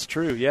news. That is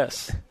true,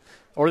 yes.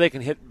 Or they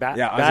can hit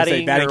batting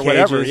or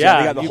whatever. Cages, yeah,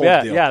 they got the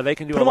whole deal. Yeah, they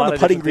can do Put a lot them on of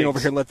the putting different green things over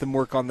here and let them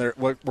work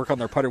on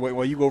their putter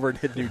while you go over and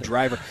hit a new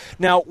driver.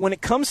 Now, when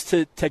it comes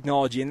to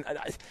technology, and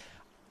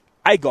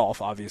I golf,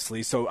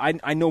 obviously, so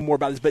I know more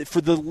about this, but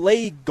for the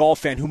lay golf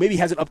fan who maybe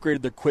hasn't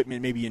upgraded their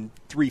equipment maybe in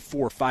 3,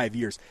 4, 5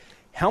 years,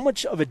 how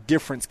much of a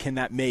difference can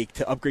that make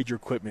to upgrade your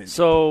equipment?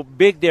 So,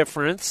 big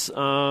difference,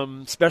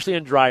 especially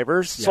in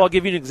drivers. Yeah. So I'll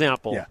give you an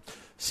example. Yeah.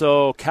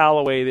 So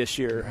Callaway this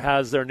year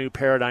has their new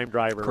Paradigm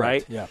driver, Correct.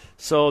 right? Yeah.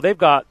 So they've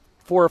got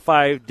 4 or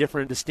 5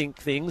 different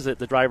distinct things that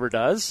the driver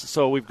does.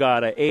 So we've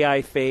got an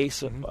AI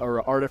face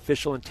or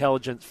artificial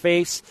intelligence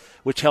face,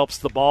 which helps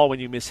the ball when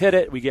you mishit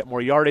it. We get more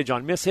yardage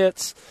on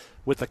mishits.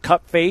 With the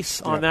cup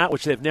face on that,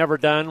 which they've never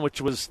done, which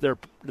was their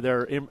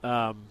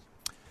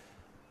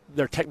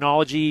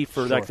technology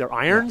for like their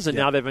irons, and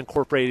now they've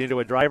incorporated into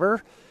a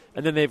driver.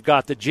 And then they've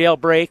got the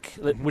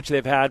jailbreak, which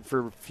they've had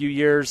for a few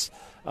years.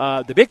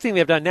 The big thing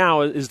they've done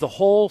now is the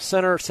whole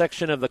center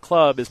section of the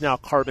club is now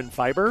carbon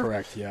fiber,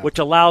 correct? Yeah, which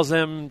allows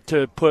them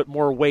to put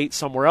more weight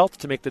somewhere else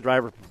to make the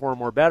driver perform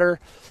more better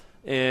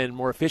and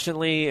more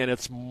efficiently, and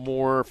it's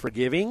more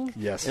forgiving.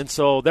 Yes, and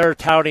so they're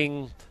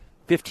touting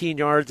 15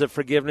 yards of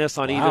forgiveness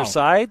on either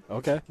side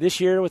this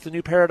year with the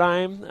new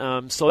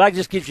Paradigm. So that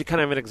just gives you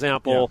kind of an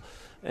example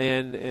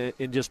and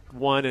in just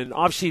one. And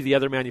obviously the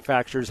other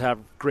manufacturers have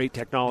great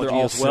technology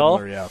as well.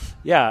 Similar,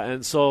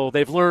 and so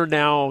they've learned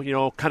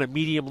now, kind of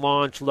medium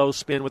launch, low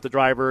spin with the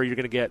driver. You're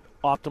going to get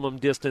optimum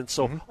distance,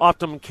 so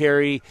optimum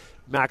carry,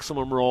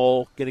 maximum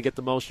roll, going to get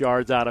the most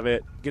yards out of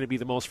it, going to be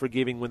the most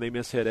forgiving when they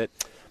mishit it.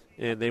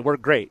 And they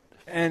work great.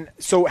 And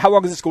so how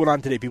long is this going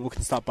on today? People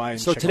can stop by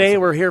and so check today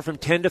we're here from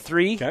 10 to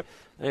 3. Okay.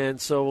 And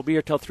so we'll be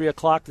here till 3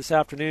 o'clock this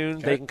afternoon.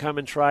 Okay. They can come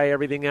and try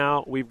everything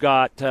out. We've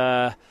got,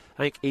 I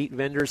think, 8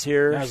 vendors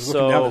here. Yeah, I was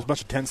looking down. There's a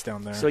bunch of tents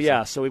down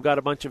there. So we've got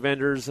a bunch of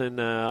vendors, and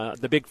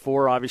the big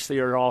 4 obviously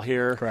are all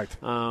here. Correct.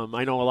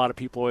 I know a lot of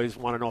people always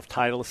want to know if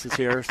Titleist is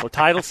here. So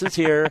Titleist is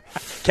here.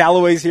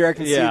 Callaway's here. I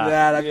can see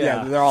that.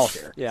 Yeah, they're all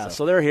here. Yeah,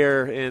 so they're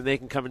here, and they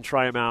can come and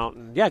try them out.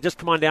 And, just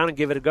come on down and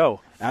give it a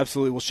go.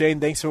 Absolutely. Well, Shane,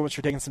 thanks so much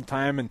for taking some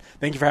time, and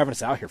thank you for having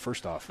us out here,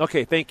 first off.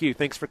 Okay, thank you.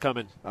 Thanks for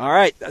coming. All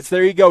right. So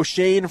there you go.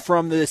 Shane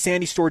from the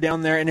Sandy store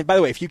down there. And by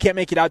the way, if you can't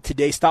make it out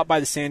today, stop by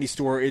the Sandy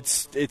store.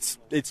 It's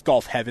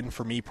golf heaven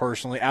for me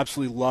personally.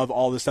 Absolutely love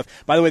all this stuff.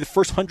 By the way, the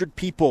first 100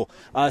 people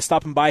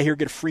stopping by here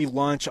get a free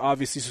lunch,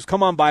 obviously. So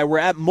come on by. We're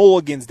at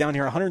Mulligan's down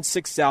here,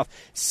 106 South,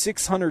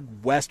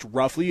 600 West,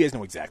 roughly. You guys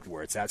know exactly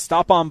where it's at.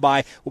 Stop on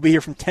by. We'll be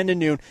here from 10 to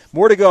noon.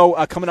 More to go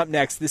coming up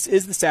next. This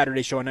is the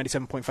Saturday Show on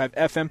 97.5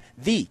 FM,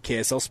 the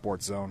KSL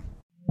Sports Zone.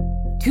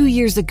 2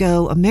 years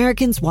ago,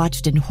 Americans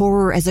watched in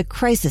horror as a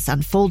crisis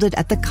unfolded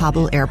at the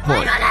Kabul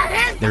airport.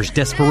 There's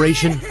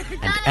desperation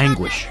and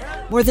anguish.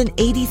 More than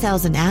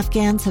 80,000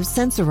 Afghans have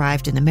since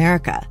arrived in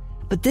America,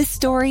 but this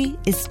story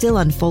is still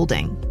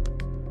unfolding.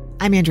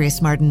 I'm Andrea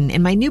Smartin.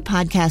 In my new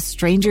podcast,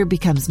 Stranger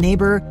Becomes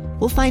Neighbor,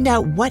 we'll find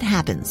out what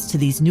happens to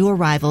these new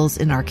arrivals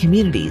in our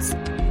communities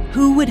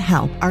Who would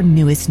help our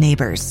newest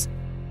neighbors?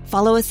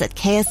 Follow us at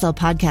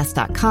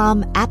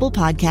kslpodcast.com, Apple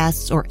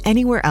Podcasts, or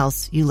anywhere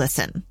else you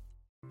listen.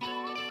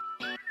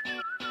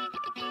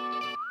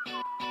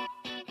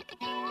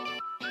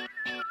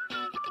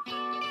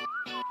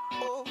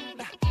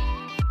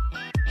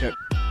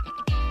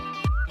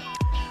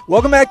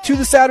 Welcome back to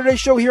the Saturday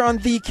Show here on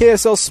the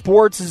KSL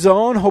Sports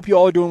Zone. Hope you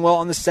all are doing well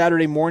on this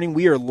Saturday morning.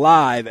 We are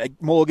live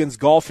at Mulligan's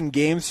Golf and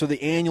Games for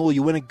the annual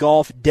You Win a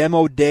Golf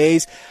Demo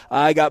Days.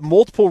 I got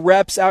multiple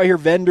reps out here,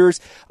 vendors.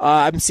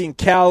 I'm seeing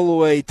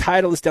Callaway,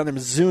 Titleist down there,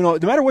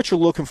 Mizuno. No matter what you're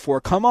looking for,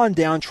 come on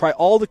down, try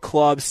all the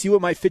clubs, see what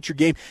might fit your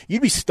game.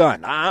 You'd be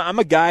stunned. I'm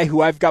a guy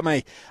who I've got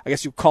my, I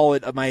guess you call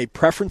it, my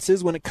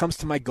preferences when it comes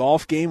to my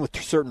golf game with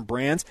certain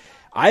brands.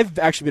 I've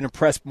actually been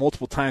impressed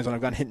multiple times when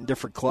I've gone hitting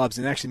different clubs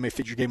and actually may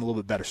fit your game a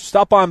little bit better. So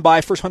stop on by.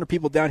 First 100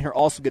 people down here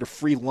also get a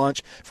free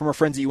lunch from our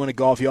friends at You Win a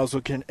Golf. You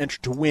also can enter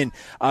to win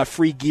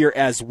free gear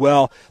as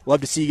well.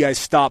 Love to see you guys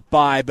stop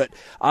by. But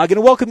I'm going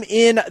to welcome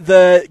in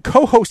the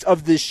co-host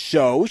of this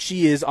show.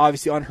 She is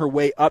obviously on her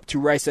way up to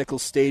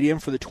Rice-Eccles Stadium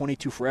for the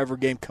 22 Forever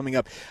game coming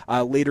up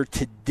later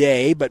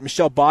today. But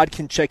Michelle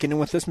Bodkin checking in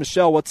with us.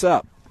 Michelle, what's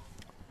up?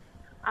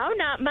 Oh,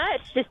 not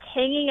much. Just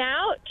hanging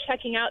out,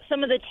 checking out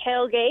some of the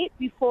tailgates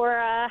before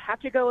I have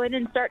to go in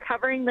and start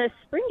covering the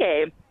spring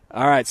game.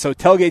 All right, so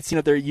tailgate scene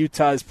up there at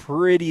Utah is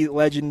pretty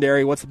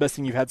legendary. What's the best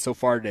thing you've had so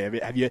far today?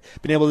 Have you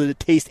been able to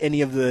taste any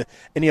of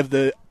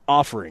the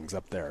offerings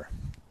up there?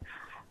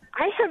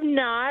 I have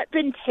not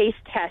been taste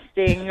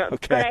testing,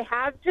 Okay. But I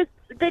have just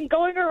been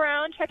going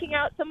around checking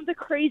out some of the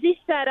crazy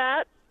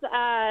setups,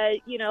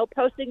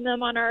 posting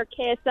them on our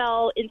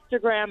KSL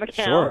Instagram account.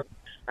 Sure.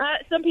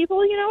 Some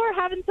people, are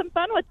having some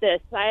fun with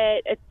this.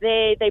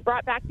 They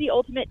brought back the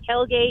Ultimate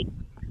Tailgate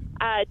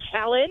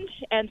Challenge,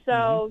 and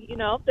so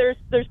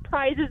there's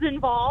prizes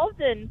involved,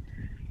 and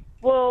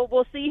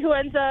we'll see who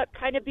ends up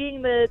kind of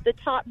being the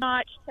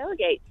top-notch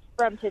tailgates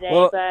from today.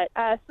 Well, but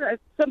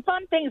some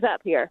fun things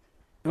up here.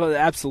 Well,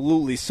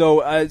 absolutely.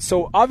 So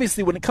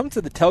obviously, when it comes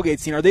to the tailgate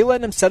scene, are they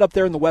letting them set up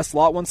there in the West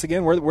Lot once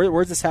again?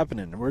 Where's this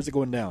happening? Where's it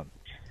going down?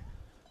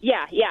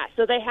 Yeah.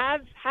 So they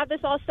have this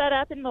all set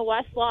up in the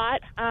West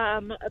Lot.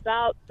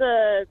 About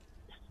the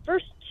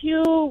first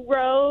two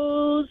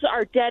rows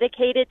are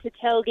dedicated to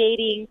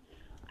tailgating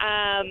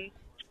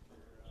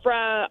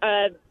from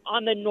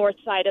on the north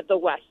side of the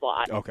West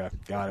Lot. Okay,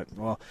 got it.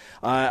 Well,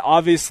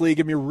 obviously, going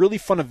to be a really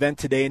fun event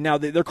today. And now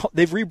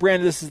they've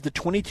rebranded this as the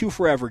 22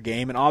 Forever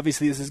game, and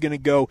obviously this is going to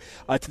go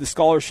to the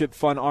scholarship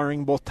fund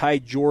honoring both Ty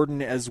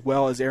Jordan as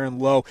well as Aaron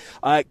Lowe.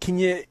 Can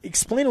you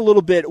explain a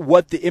little bit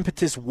what the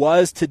impetus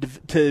was to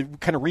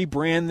kind of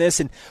rebrand this?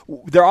 And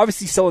they're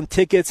obviously selling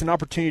tickets, an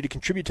opportunity to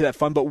contribute to that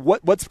fund, but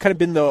what's kind of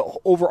been the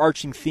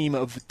overarching theme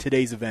of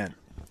today's event?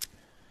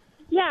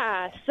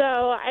 Yeah,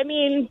 so,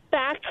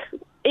 back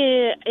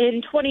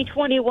in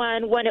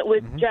 2021, when it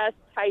was just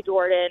Ty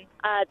Jordan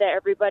that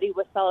everybody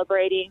was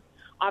celebrating,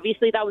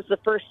 obviously that was the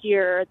first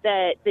year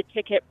that the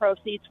ticket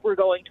proceeds were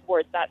going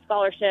towards that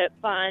scholarship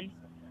fund.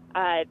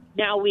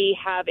 Now we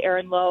have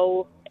Aaron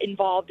Lowe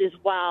involved as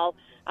well,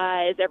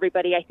 as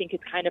everybody I think is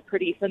kind of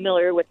pretty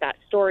familiar with that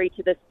story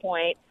to this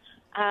point.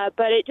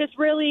 But it just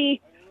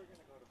really,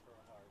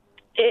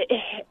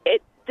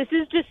 this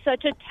is just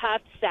such a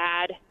tough,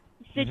 sad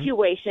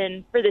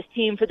situation for this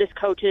team, for this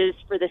coaches,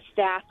 for the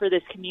staff, for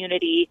this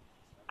community.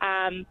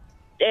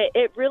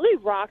 It really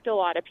rocked a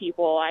lot of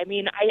people. I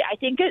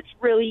think it's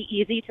really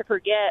easy to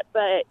forget,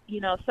 but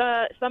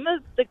some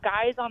of the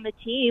guys on the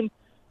team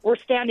were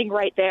standing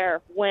right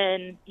there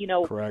when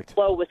Correct.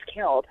 Lowe was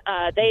killed.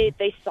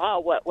 They saw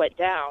what went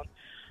down,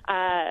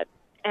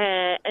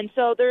 and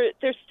so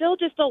there's still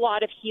just a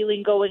lot of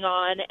healing going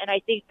on, and I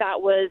think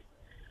that was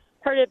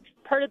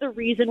part of the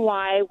reason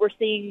why we're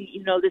seeing,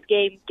 this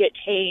game get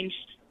changed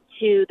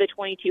to the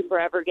 22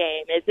 Forever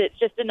game. Is it's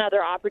just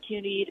another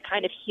opportunity to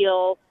kind of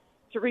heal,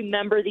 to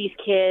remember these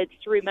kids,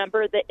 to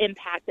remember the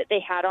impact that they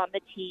had on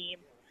the team,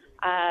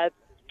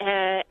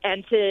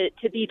 and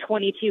to be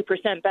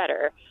 22%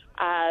 better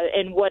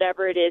in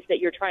whatever it is that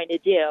you're trying to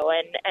do.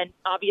 And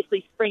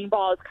obviously spring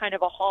ball is kind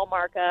of a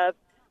hallmark of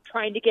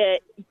trying to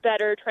get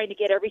better, trying to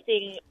get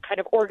everything kind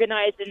of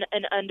organized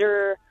and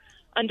under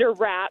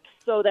wraps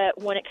so that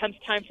when it comes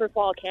time for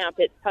fall camp,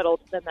 it's pedal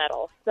to the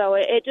metal. So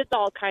it just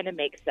all kind of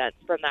makes sense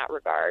from that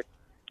regard.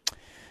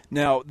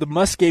 Now, the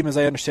Musk game, as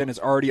I understand, is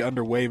already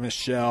underway,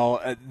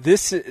 Michelle.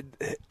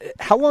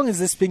 How long has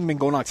this thing been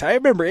going on? 'Cause I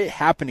remember it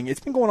happening. It's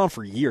been going on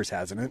for years,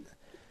 hasn't it?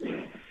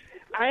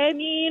 I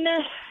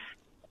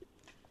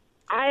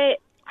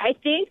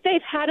think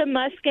they've had a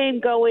Musk game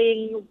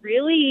going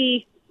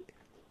really.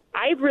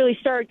 I really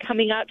started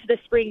coming out to the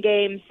spring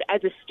games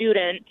as a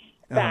student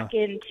back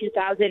in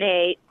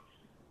 2008,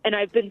 and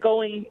I've been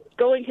going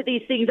to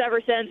these things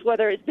ever since,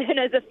 whether it's been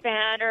as a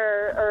fan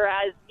or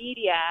as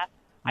media.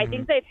 I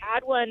think they've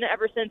had one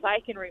ever since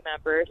I can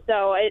remember.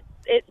 So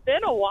it's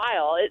been a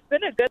while. It's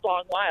been a good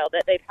long while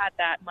that they've had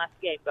that Musk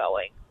game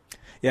going.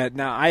 Yeah,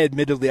 now I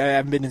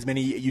haven't been as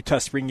many Utah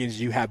spring games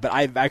as you have, but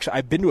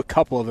I've been to a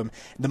couple of them.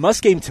 The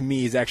Musk game to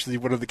me is actually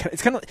one of the.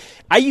 It's kind of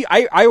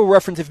I will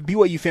reference, if a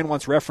BYU fan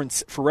wants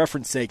reference for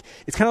reference sake,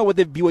 it's kind of what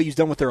the BYU's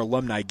done with their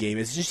alumni game.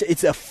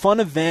 It's a fun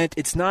event.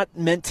 It's not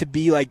meant to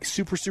be like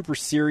super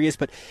serious,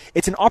 but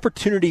it's an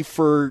opportunity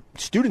for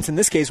students in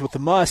this case with the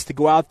Musk to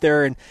go out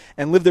there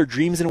and live their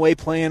dreams in a way,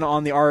 playing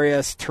on the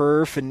RAS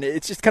turf, and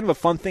it's just kind of a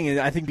fun thing. And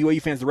I think BYU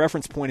fans, the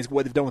reference point is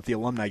what they've done with the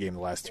alumni game the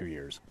last 2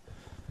 years.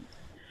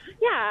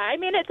 Yeah, I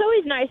mean, it's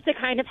always nice to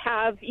kind of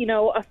have,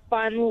 a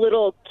fun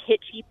little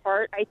kitschy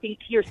part, I think,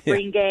 to your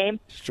spring game.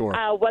 Sure.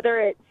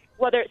 Whether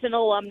it's an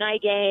alumni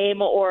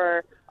game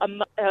or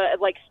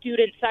a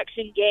student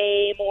section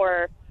game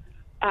or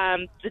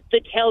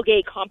the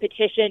tailgate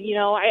competition,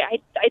 I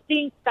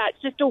think that's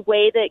just a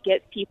way that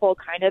gets people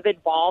kind of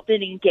involved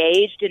and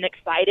engaged and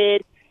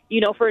excited,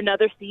 for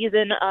another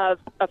season of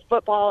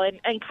football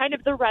and kind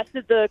of the rest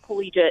of the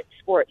collegiate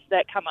sports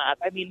that come up.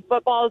 I mean,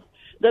 football's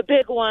the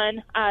big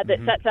one that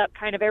sets up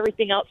kind of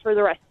everything else for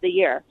the rest of the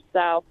year.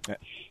 So.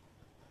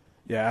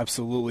 Yeah,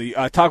 absolutely.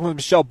 Talking with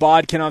Michelle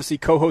Bodkin, obviously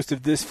co-host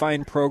of this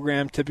fine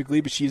program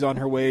typically, but she's on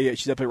her way.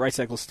 She's up at Rice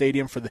Cycle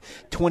Stadium for the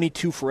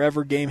 22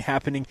 Forever game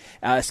happening.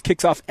 It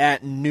kicks off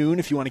at noon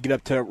if you want to get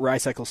up to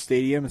Rice Cycle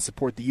Stadium and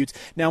support the Utes.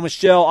 Now,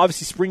 Michelle,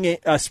 obviously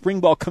spring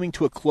ball coming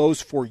to a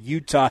close for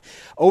Utah.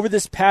 Over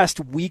this past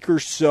week or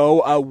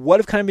so, what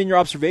have kind of been your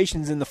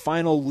observations in the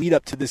final lead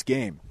up to this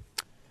game?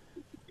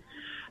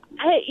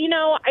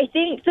 I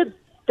think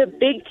the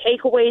big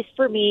takeaways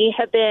for me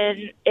have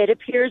been, it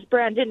appears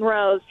Brandon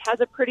Rose has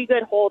a pretty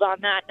good hold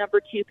on that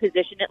number 2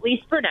 position, at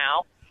least for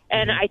now.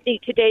 And I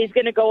think today's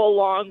going to go a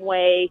long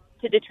way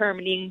to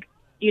determining,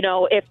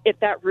 if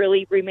that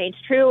really remains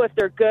true, if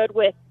they're good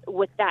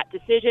with that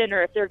decision,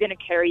 or if they're going to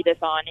carry this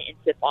on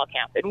into fall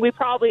camp. And we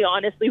probably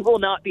honestly will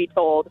not be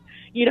told,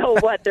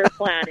 what their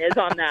plan is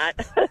on that.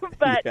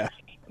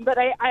 But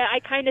I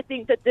kind of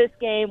think that this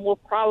game will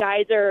probably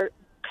either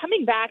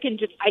coming back and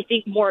just, I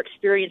think, more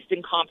experienced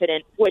and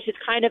confident, which has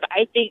kind of,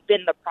 I think,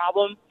 been the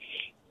problem,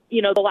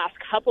 the last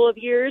couple of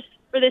years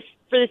for this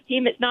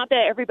team. It's not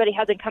that everybody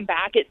hasn't come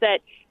back. It's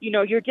that,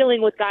 you're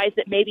dealing with guys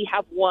that maybe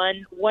have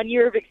one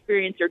year of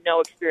experience or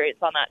no experience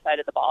on that side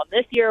of the ball. And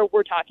this year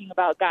we're talking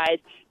about guys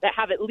that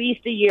have at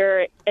least a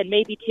year and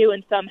maybe 2,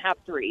 and some have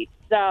 3.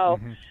 So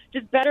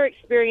just better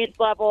experience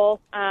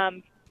level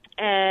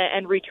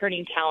and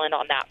returning talent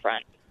on that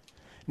front.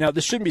 Now,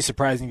 this shouldn't be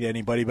surprising to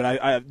anybody, but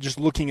I just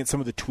looking at some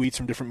of the tweets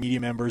from different media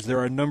members, there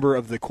are a number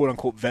of the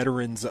quote-unquote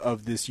veterans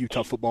of this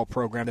Utah football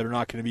program that are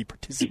not going to be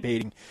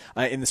participating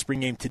in the spring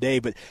game today,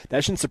 but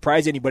that shouldn't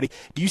surprise anybody.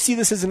 Do you see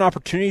this as an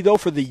opportunity, though,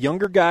 for the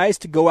younger guys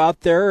to go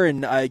out there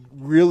and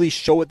really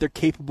show what they're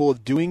capable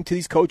of doing to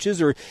these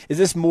coaches, or is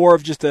this more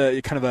of just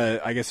a kind of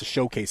a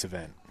showcase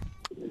event?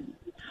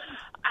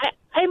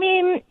 I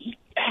mean,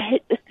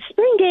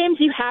 spring games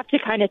you have to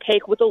kind of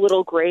take with a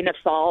little grain of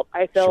salt,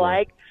 I feel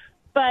like.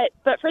 But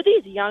for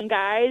these young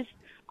guys,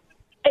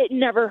 it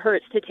never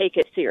hurts to take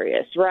it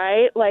serious,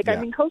 right? I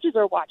mean, coaches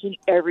are watching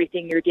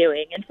everything you're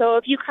doing. And so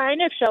if you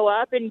kind of show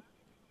up and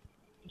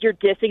you're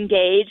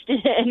disengaged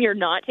and you're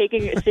not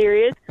taking it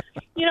serious,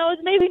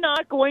 it's maybe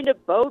not going to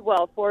bode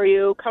well for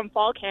you come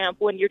fall camp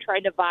when you're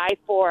trying to vie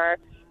for,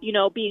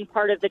 being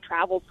part of the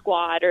travel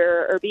squad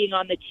or being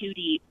on the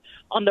 2-deep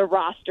on the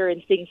roster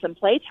and seeing some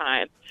play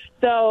time.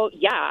 So,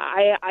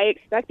 I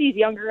expect these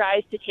younger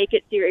guys to take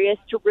it serious,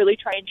 to really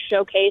try and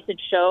showcase and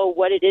show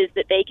what it is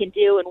that they can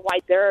do and why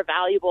they're a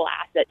valuable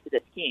asset to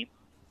this team.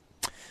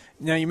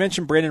 Now, you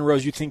mentioned Brandon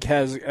Rose, you think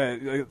has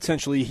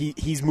essentially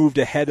he's moved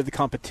ahead of the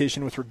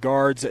competition with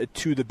regards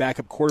to the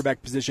backup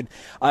quarterback position.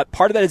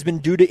 Part of that has been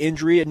due to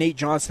injury. Nate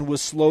Johnson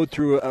was slowed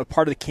through a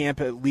part of the camp,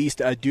 at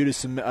least due to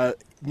some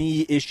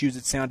knee issues,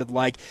 it sounded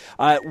like.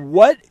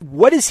 What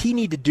does he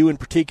need to do in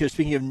particular,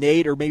 speaking of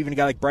Nate, or maybe even a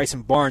guy like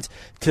Bryson Barnes,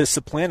 to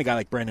supplant a guy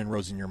like Brandon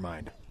Rose in your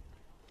mind?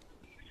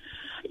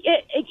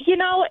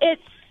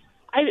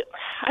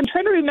 I'm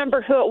trying to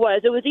remember who it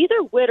was. It was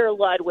either Witt or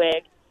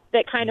Ludwig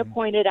that kind of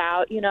pointed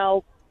out,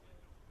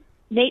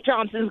 Nate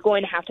Johnson's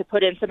going to have to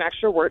put in some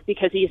extra work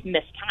because he's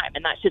missed time,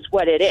 and that's just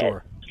what it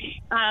is.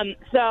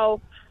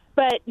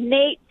 But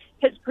Nate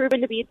has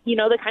proven to be,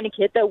 the kind of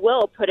kid that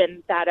will put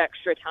in that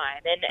extra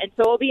time. And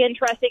so it'll be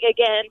interesting,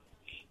 again,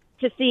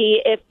 to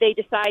see if they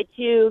decide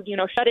to,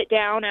 shut it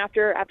down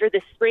after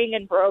this spring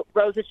and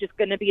Rose is just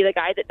going to be the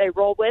guy that they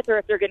roll with, or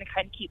if they're going to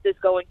kind of keep this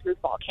going through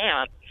fall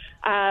camp.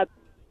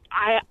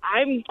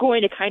 I'm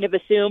going to kind of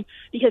assume,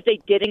 because they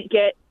didn't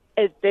get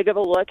as big of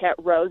a look at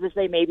Rose as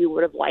they maybe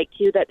would have liked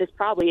to, that this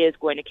probably is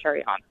going to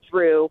carry on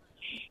through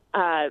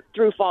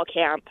fall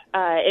camp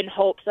in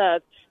hopes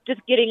of just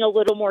getting a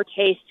little more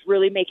taste,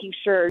 really making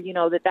sure,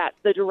 that that's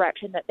the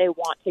direction that they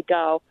want to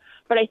go.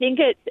 But I think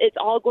it's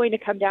all going to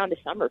come down to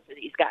summer for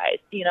these guys.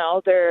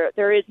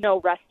 There is no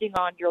resting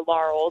on your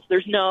laurels.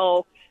 There's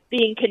no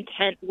being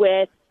content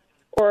with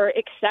or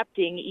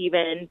accepting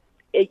even,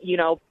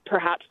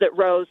 perhaps that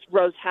Rose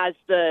has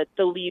the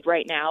lead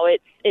right now.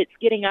 It's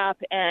getting up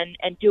and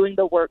doing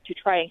the work to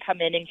try and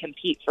come in and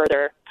compete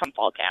further come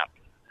fall camp.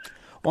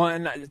 Well,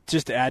 and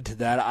just to add to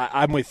that,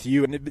 I'm with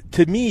you. And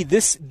to me,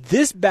 this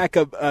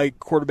backup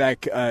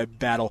quarterback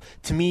battle,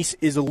 to me,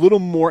 is a little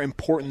more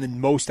important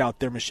than most out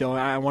there, Michelle. And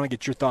I want to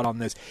get your thought on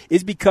this.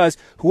 Is because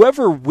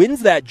whoever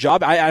wins that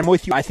job, I'm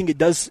with you. I think it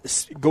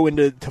does go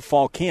into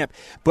fall camp.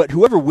 But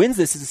whoever wins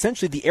this is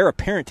essentially the heir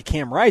apparent to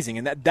Cam Rising.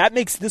 And that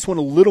makes this one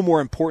a little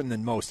more important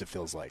than most, it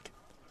feels like.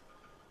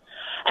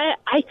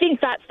 I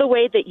think that's the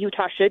way that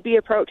Utah should be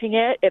approaching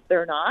it if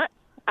they're not.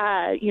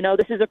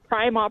 This is a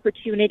prime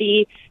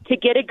opportunity to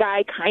get a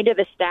guy kind of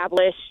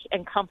established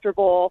and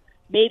comfortable,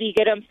 maybe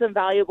get him some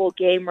valuable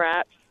game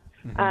reps,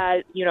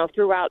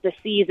 throughout the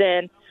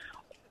season,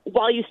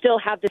 while you still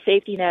have the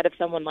safety net of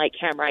someone like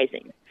Cam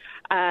Rising.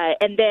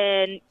 And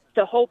then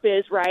the hope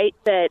is, right,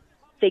 that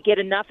they get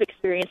enough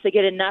experience, they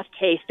get enough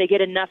taste, they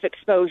get enough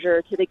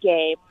exposure to the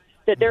game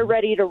that they're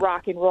ready to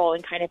rock and roll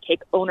and kind of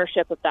take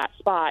ownership of that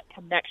spot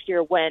come next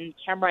year when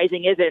Cam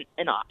Rising isn't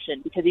an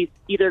option, because he's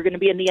either going to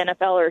be in the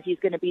NFL or he's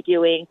going to be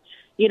doing,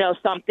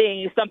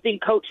 something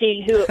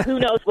coaching. Who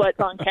knows what's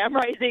on Cam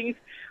Rising's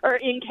or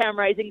in Cam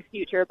Rising's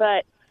future,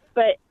 but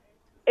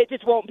it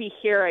just won't be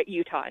here at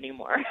Utah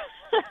anymore.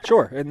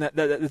 Sure, and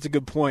that's a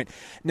good point.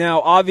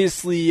 Now,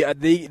 obviously,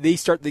 they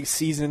start the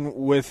season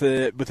with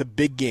a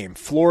big game.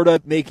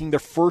 Florida making their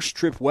first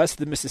trip west of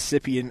the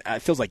Mississippi, and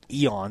it feels like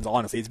eons,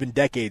 honestly. It's been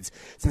decades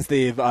since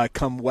they've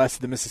come west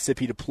of the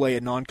Mississippi to play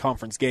a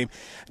non-conference game.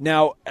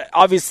 Now,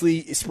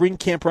 obviously, spring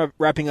camp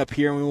wrapping up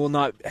here, and we will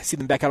not see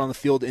them back out on the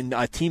field in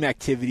team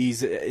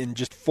activities in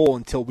just full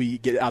until we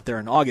get out there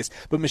in August.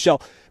 But,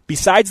 Michelle,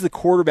 besides the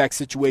quarterback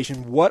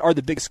situation, what are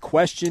the biggest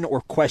question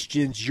or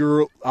questions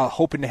you're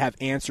hoping to have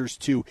answers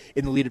to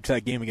in the lead up to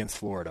that game against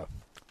Florida?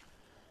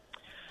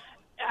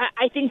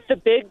 I think the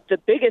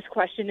biggest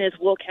question is,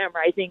 will Cam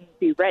Rising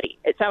be ready?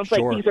 It sounds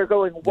like things are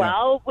going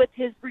well with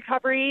his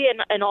recovery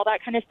and all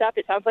that kind of stuff.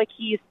 It sounds like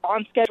he's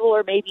on schedule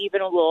or maybe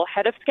even a little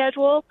ahead of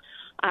schedule.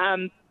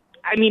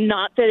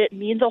 Not that it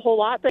means a whole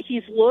lot, but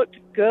he's looked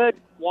good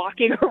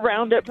walking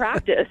around at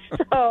practice.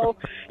 So,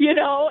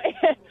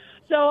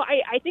 So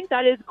I think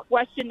that is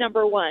question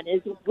number one,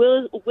 is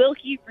will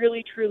he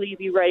really truly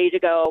be ready to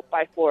go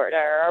by Florida,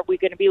 or are we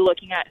going to be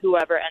looking at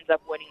whoever ends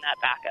up winning that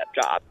backup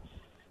job?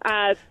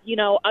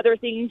 Other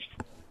things,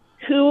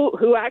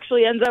 who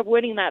actually ends up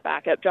winning that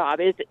backup job?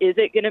 Is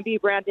it going to be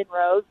Brandon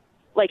Rose,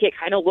 like it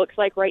kind of looks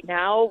like right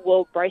now?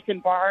 Will Bryson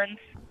Barnes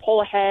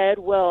pull ahead?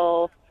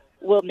 Will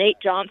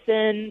Nate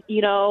Johnson,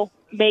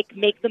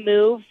 make the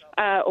move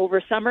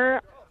over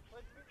summer?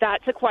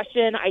 That's a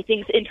question I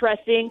think is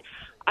interesting.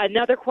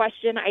 Another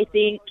question I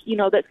think,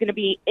 that's going to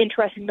be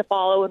interesting to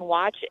follow and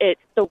watch,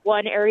 it's the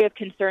one area of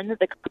concern that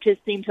the coaches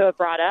seem to have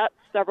brought up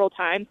several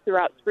times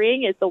throughout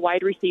spring, is the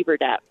wide receiver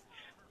depth.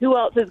 Who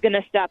else is going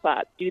to step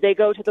up? Do they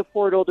go to the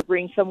portal to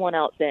bring someone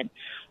else in?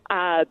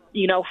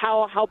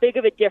 How big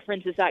of a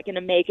difference is that going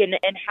to make? And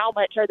how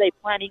much are they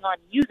planning on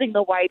using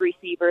the wide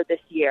receiver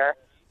this year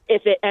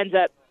if it ends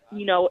up,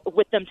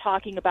 with them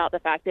talking about the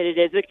fact that it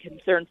is a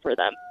concern for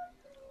them?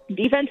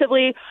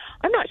 Defensively,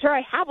 I'm not sure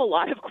I have a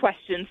lot of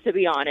questions, to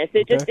be honest.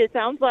 It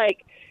sounds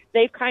like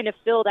they've kind of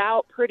filled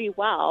out pretty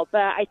well, but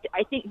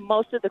I think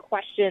most of the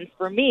questions,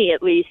 for me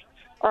at least,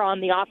 are on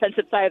the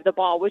offensive side of the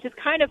ball, which is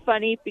kind of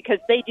funny because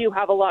they do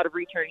have a lot of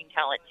returning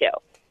talent too.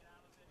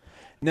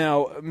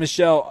 Now,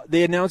 Michelle,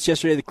 they announced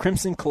yesterday the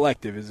Crimson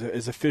Collective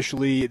is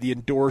officially the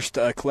endorsed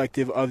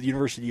collective of the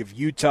University of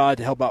Utah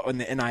to help out in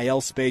the NIL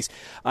space.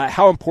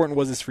 How important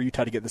was this for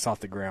Utah to get this off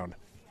the ground?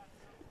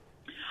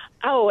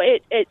 Oh,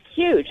 it's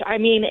huge.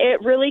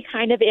 It really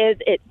kind of is.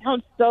 It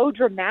sounds so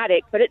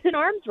dramatic, but it's an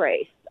arms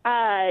race.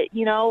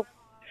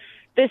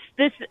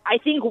 This I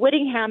think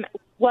Whittingham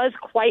was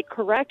quite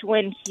correct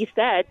when he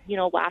said,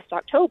 last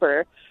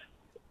October,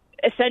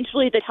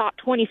 essentially the top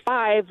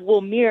 25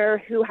 will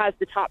mirror who has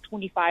the top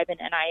 25 in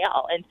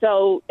NIL. And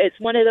so it's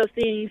one of those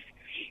things,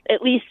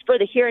 at least for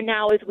the here and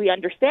now as we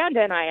understand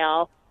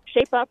NIL,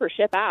 shape up or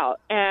ship out.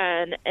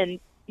 And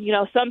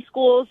some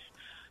schools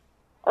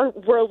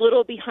were a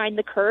little behind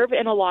the curve,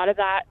 and a lot of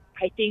that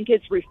I think is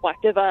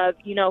reflective of,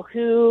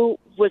 who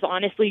was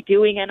honestly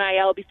doing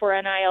NIL before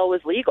NIL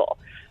was legal.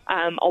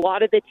 A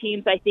lot of the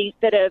teams I think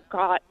that have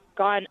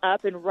gone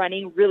up and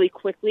running really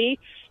quickly,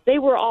 they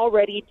were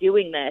already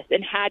doing this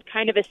and had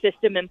kind of a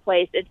system in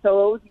place. And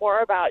so it was more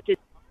about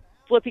just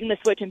flipping the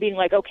switch and being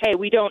like, okay,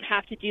 we don't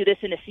have to do this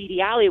in a seedy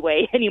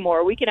alleyway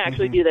anymore. We can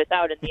actually do this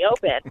out in the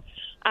open.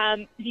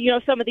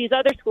 Some of these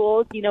other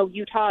schools,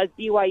 Utah's,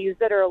 BYU's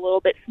that are a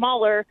little bit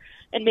smaller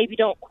and maybe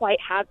don't quite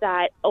have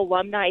that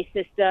alumni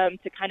system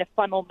to kind of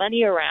funnel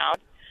money around,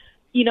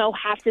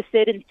 have to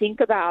sit and think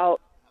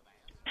about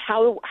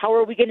how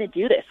are we going to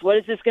do this? What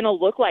is this going to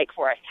look like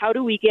for us? How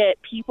do we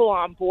get people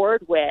on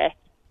board with,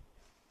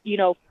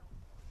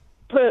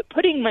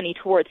 putting money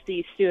towards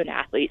these student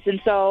athletes? And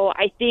so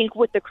I think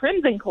with the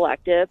Crimson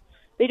Collective,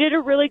 they did a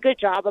really good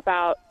job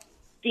about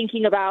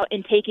thinking about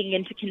and taking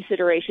into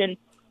consideration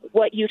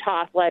what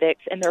Utah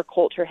athletics and their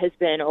culture has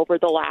been over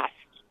the last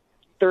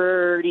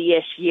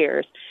 30-ish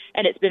years.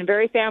 And it's been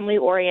very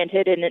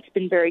family-oriented and it's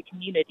been very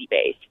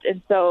community-based.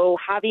 And so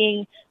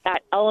having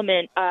that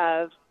element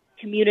of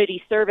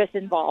community service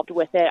involved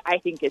with it, I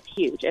think is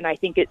huge. And I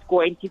think it's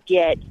going to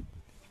get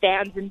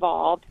fans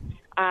involved.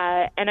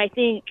 And I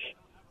think,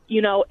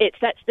 it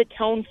sets the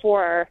tone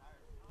for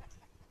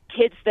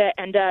kids that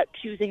end up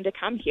choosing to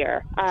come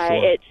here.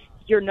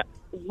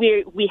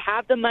 We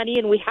have the money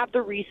and we have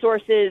the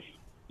resources,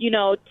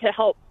 to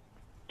help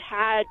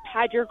pad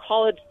your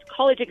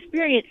college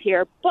experience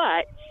here,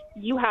 but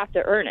you have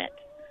to earn it.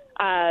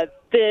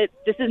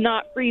 This is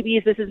not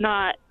freebies. This is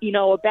not,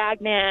 a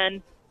bag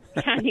man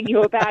handing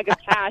you a bag of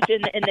cash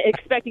and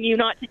expecting you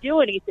not to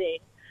do anything.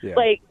 Yeah.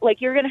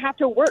 Like you're going to have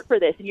to work for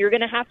this, and you're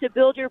going to have to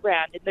build your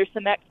brand, and there's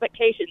some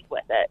expectations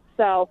with it.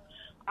 So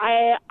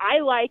I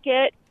like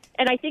it,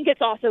 and I think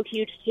it's also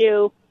huge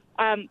too.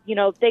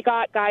 They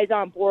got guys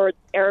on board,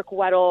 Eric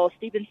Weddle,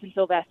 Stevenson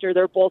Sylvester.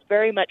 They're both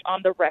very much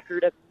on the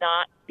record of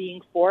not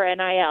being for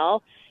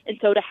NIL. And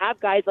so to have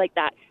guys like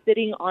that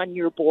sitting on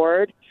your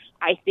board,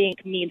 I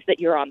think means that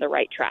you're on the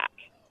right track.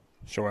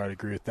 Sure, I'd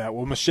agree with that.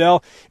 Well,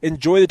 Michelle,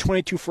 enjoy the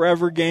 22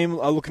 Forever game.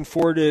 Looking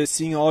forward to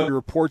seeing all your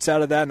reports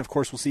out of that. And, of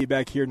course, we'll see you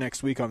back here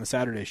next week on the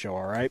Saturday show,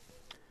 all right?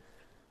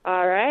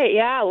 All right,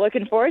 yeah,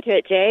 looking forward to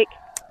it, Jake.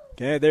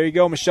 Okay, there you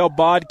go. Michelle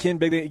Bodkin,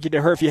 big thank you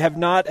to her. If you have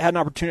not had an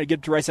opportunity to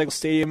get to Rice Eccles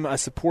Stadium,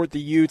 support the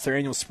Utes, their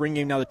annual spring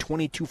game, now the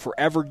 22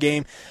 Forever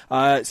game.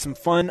 Some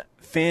fun,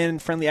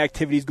 fan-friendly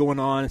activities going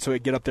on, so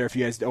get up there if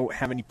you guys don't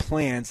have any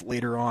plans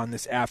later on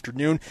this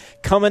afternoon.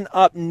 Coming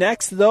up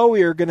next, though,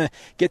 we are going to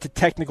get to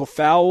technical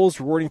fouls,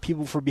 rewarding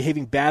people for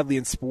behaving badly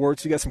in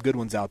sports. We got some good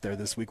ones out there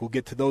this week. We'll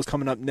get to those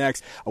coming up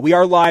next. We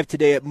are live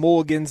today at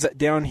Mulligan's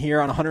down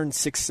here on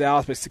 106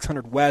 South by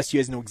 600 West.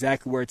 You guys know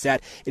exactly where it's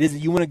at. It is the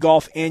UNA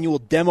Golf annual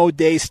demo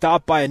day.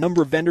 Stop by a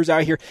number of vendors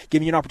out here,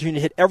 giving you an opportunity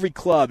to hit every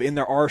club in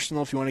their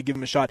arsenal. If you want to give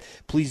them a shot,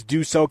 please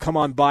do so. Come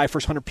on by.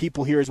 First 100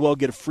 people here as well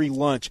get a free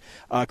lunch,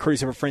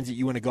 courtesy of our friends at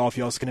UNA Golf.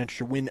 You also can enter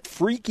to win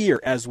free gear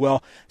as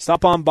well.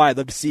 Stop on by. I'd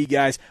love to see you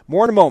guys.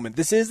 More in a moment.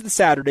 This is the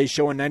Saturday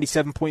Show on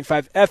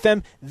 97.5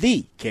 FM,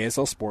 the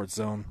KSL Sports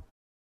Zone.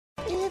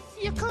 If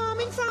you're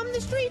coming from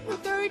the street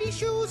with dirty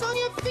shoes on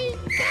your feet,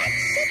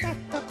 that's a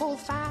technical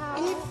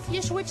foul. If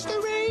you switch the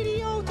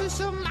radio to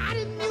some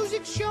modern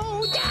music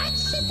show,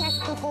 that's a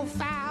technical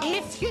foul.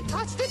 If you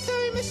touch the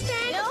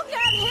thermostat, you'll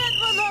get hit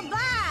with a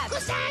bat.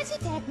 'Cause that's a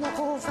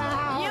technical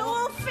foul. You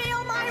will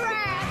feel my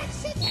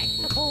wrath. That's a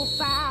technical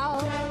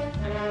foul.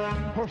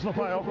 Personal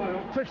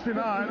foul,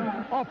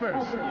 69,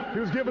 offense. He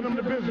was giving them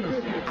the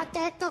business. A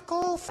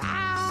technical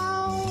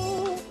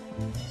foul.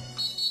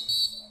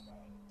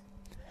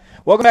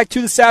 Welcome back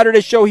to the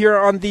Saturday Show here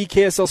on the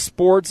KSL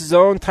Sports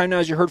Zone. Time now,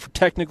 as you heard, for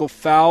technical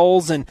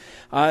fouls. And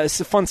it's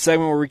a fun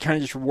segment where we kind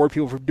of just reward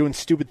people for doing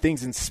stupid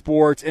things in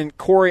sports. And,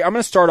 Corey, I'm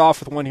going to start off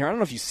with one here. I don't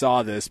know if you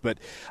saw this, but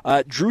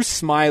Drew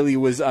Smiley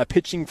was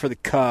pitching for the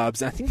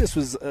Cubs. And I think this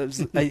was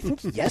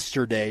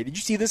yesterday. Did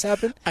you see this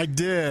happen? I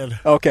did.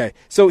 Okay.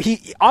 So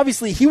he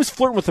was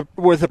flirting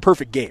with a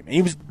perfect game. And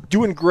he was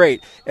doing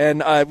great. And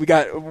we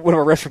got one of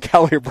our refs from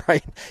Cal here,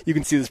 Brian. You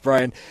can see this,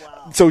 Brian. Wow.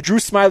 So Drew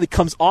Smiley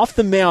comes off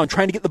the mound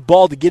trying to get the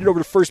ball to get it over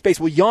to first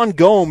base. Well, Jan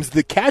Gomes,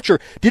 the catcher,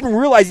 didn't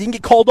realize he didn't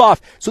get called off,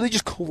 so they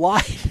just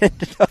collided and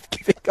ended up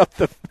giving up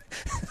the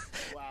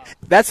wow.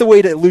 That's the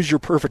way to lose your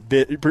perfect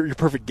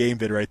game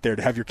bid right there,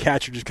 to have your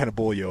catcher just kind of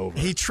bowl you over.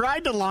 He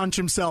tried to launch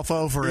himself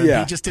over, and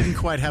he just didn't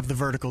quite have the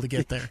vertical to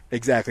get there.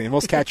 Exactly, and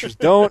most catchers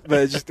don't, but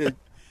it's just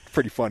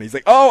pretty funny. He's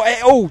like,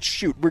 oh,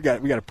 shoot, we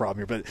got a problem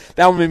here. But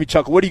that one made me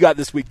chuckle. What do you got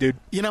this week, dude?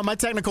 My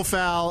technical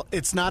foul,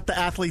 it's not the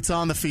athletes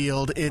on the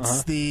field.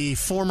 It's the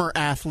former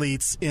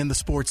athletes in the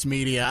sports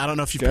media. I don't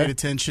know if you paid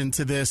attention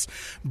to this.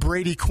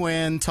 Brady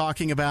Quinn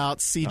talking about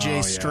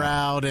C.J.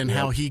 Stroud and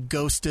how he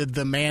ghosted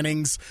the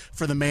Mannings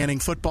for the Manning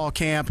football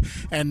camp.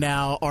 And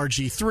now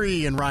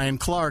RG3 and Ryan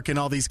Clark and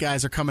all these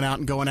guys are coming out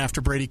and going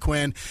after Brady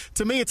Quinn.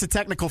 To me, it's a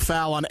technical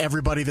foul on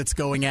everybody that's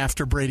going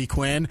after Brady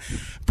Quinn.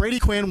 Brady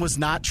Quinn was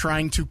not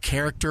trying to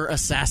character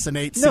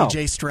assassinate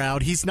C.J.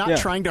 Stroud. He's not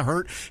trying to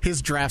hurt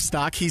his draft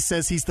stock. He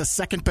says he's the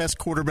second best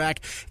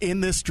quarterback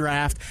in this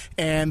draft,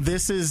 and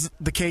this is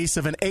the case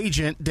of an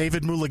agent,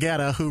 David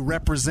Mulugeta, who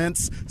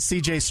represents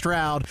C.J.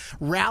 Stroud,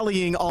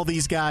 rallying all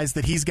these guys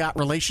that he's got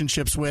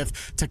relationships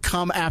with to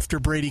come after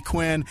Brady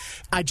Quinn.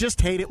 I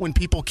just hate it when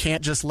people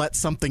can't just let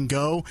something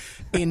go.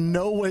 In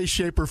no way,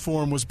 shape, or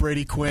form was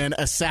Brady Quinn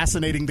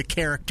assassinating the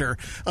character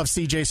of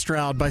C.J.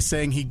 Stroud by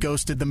saying he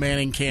ghosted the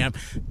Manning camp.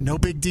 No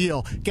big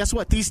deal. Guess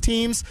what? These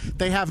teams,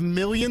 they have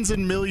millions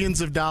and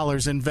millions of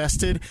dollars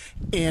invested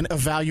in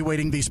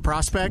evaluating these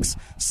prospects.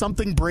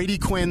 Something Brady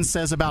Quinn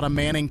says about a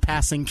Manning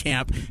passing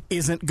camp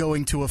isn't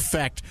going to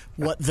affect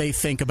what they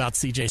think about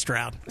C.J.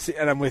 Stroud. See,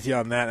 and I'm with you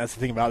on that. That's the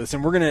thing about this.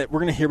 And we're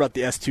gonna hear about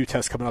the S2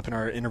 test coming up in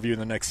our interview in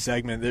the next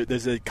segment.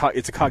 It's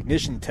a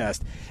cognition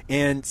test,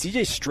 and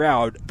C.J.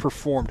 Stroud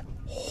performed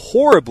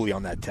horribly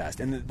on that test.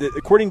 And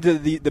according to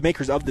the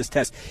makers of this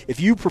test, if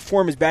you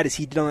perform as bad as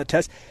he did on that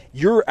test,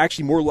 you're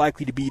actually more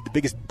likely to be the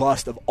biggest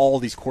bust of all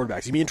these quarterbacks.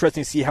 It'd be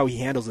interesting to see how he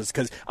handles this,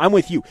 because I'm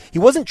with you. He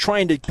wasn't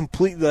trying to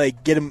completely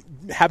get him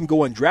have him go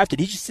undrafted.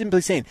 He's just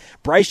simply saying,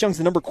 Bryce Young's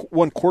the number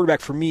one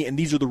quarterback for me, and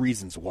these are the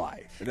reasons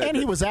why. And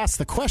he was asked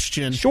the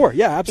question. Sure,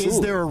 yeah, absolutely.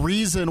 Is there a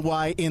reason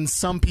why in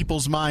some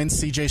people's minds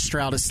C.J.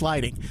 Stroud is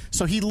sliding?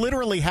 So he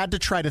literally had to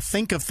try to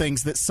think of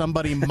things that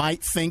somebody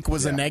might think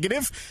was a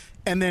negative,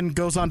 and then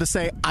goes on to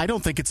say, I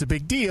don't think it's a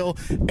big deal,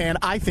 and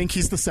I think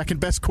he's the second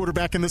best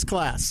quarterback in this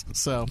class.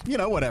 So,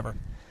 whatever.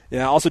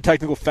 Yeah, also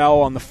technical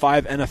foul on the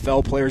 5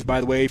 NFL players, by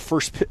the way.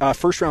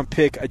 First-round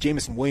pick,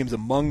 Jameson Williams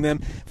among them.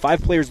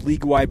 5 players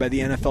league-wide by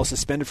the NFL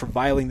suspended for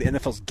violating the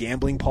NFL's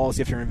gambling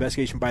policy after an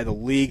investigation by the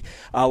league.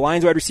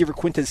 Lions wide receiver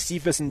Quintez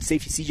Cephas and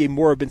safety C.J.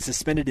 Moore have been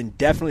suspended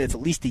indefinitely. That's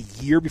at least a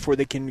year before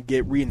they can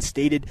get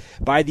reinstated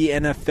by the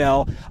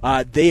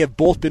NFL. They have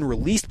both been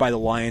released by the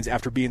Lions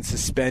after being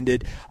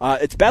suspended.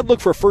 It's bad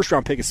luck for a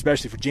first-round pick,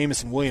 especially for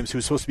Jameson Williams, who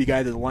was supposed to be a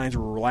guy that the Lions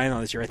were relying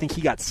on this year. I think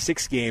he got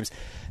 6 games.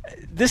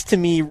 This to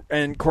me,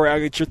 and Corey, I'll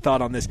get your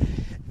thought on this.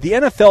 The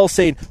NFL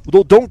saying,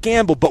 well, don't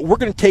gamble, but we're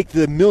going to take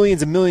the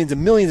millions and millions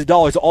and millions of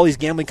dollars that all these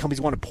gambling companies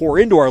want to pour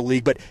into our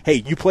league. But hey,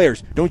 you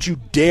players, don't you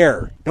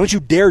dare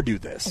do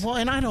this. Well,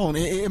 and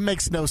it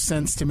makes no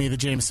sense to me that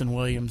Jameson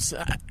Williams,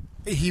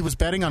 he was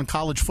betting on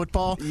college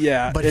football.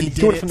 Yeah, but he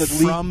did it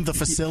from the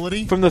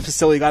facility. From the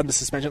facility, got him the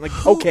suspension. Like,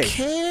 who okay,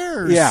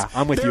 cares? Yeah,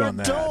 I'm with They're you on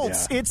that.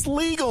 Adults. Yeah. It's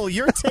legal.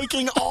 You're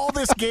taking all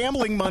this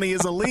gambling money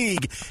as a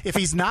league. If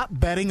he's not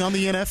betting on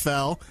the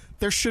NFL,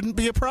 there shouldn't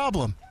be a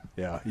problem.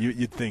 Yeah,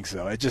 you'd think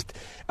so. I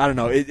don't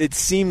know. It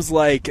seems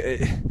like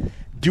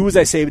do as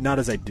I say, but not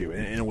as I do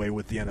in a way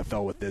with the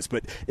NFL with this.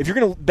 But if you're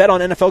going to bet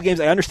on NFL games,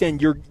 I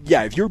understand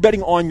if you're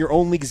betting on your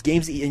own league's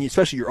games, and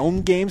especially your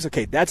own games,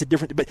 okay, that's a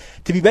different. But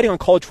to be betting on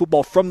college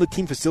football from the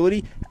team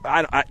facility,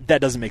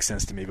 that doesn't make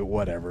sense to me, but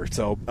whatever.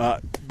 So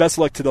best of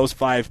luck to those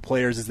 5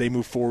 players as they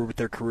move forward with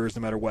their careers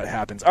no matter what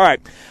happens. All right,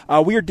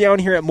 we are down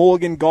here at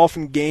Mulligan Golf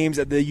and Games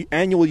at the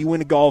annual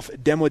Uinta Golf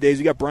Demo Days.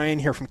 We got Brian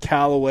here from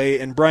Callaway.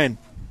 And Brian,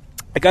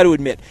 I got to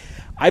admit,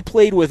 I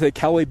played with a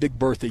Callaway Big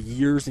Bertha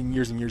years and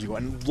years and years ago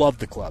and loved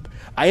the club.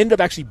 I ended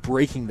up actually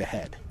breaking the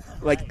head.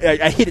 Like,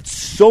 I hit it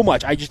so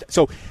much.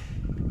 So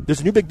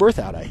there's a new Big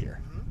Bertha out, I hear.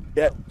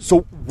 Yeah.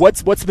 So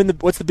what's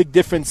the big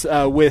difference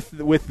with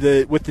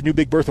the new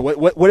Big Bertha?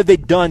 What have they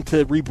done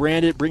to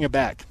rebrand it, bring it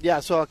back?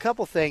 Yeah. So a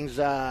couple things.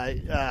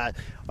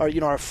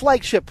 Our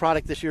flagship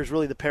product this year is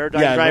really the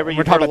Paradigm driver.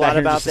 We're talking about that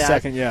in just a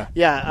second. Yeah.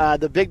 Yeah.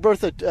 The Big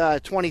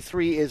Bertha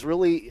 23 is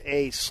really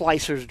a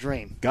slicer's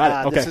dream.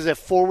 Got it. Okay. This is a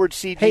forward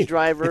CG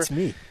driver. It's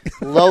me.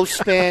 Low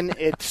spin.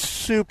 It's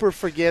super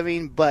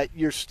forgiving, but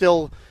you're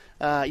still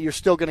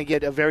going to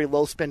get a very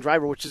low spin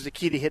driver, which is the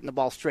key to hitting the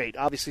ball straight.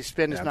 Obviously,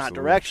 spin is not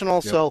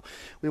directional, so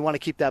we want to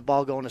keep that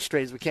ball going as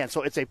straight as we can.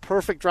 So it's a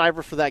perfect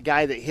driver for that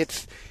guy that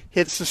hits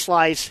the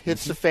slice,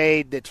 hits the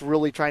fade, that's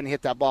really trying to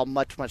hit that ball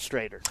much, much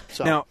straighter.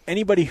 So now,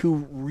 anybody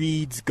who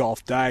reads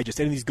Golf Digest,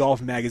 any of these golf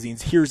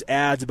magazines, hears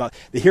ads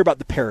they hear about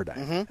the Paradigm.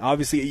 Mm-hmm.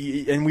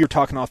 Obviously, and we were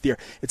talking off the air,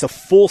 it's a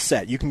full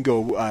set. You can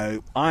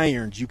go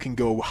irons, you can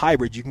go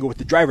hybrid, you can go with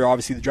the driver.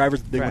 Obviously, the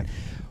driver's the big one.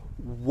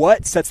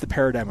 What sets the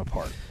Paradigm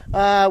apart?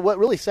 What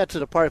really sets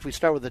it apart, if we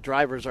start with the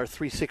drivers, our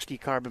 360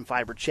 carbon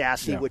fiber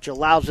chassis, which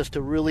allows us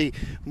to really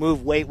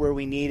move weight where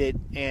we need it.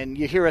 And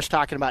you hear us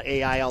talking about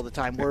AI all the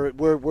time.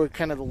 We're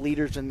kind of the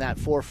leaders in that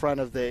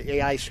forefront of the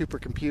AI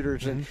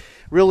supercomputers, and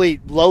really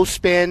low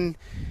spin,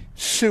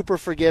 super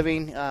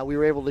forgiving. We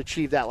were able to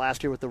achieve that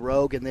last year with the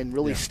Rogue, and then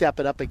really step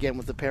it up again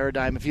with the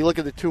Paradigm. If you look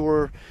at the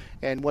tour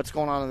and what's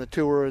going on the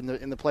tour and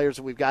the players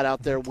that we've got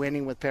out there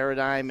winning with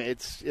Paradigm,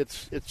 it's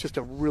just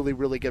a really,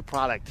 really good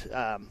product.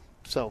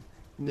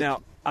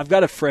 Now, I've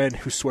got a friend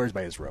who swears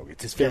by his Rogue.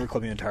 It's his favorite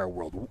club in the entire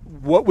world.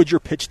 What would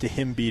your pitch to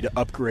him be to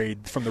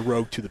upgrade from the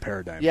Rogue to the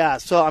Paradigm? Yeah,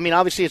 so, I mean,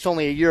 obviously it's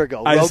only a year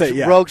ago.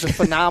 Rogue's a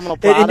phenomenal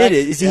product. And it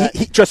is.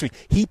 He, trust me,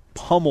 he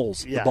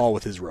pummels the ball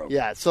with his Rogue.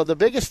 Yeah, so the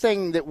biggest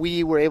thing that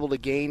we were able to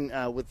gain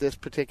with this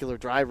particular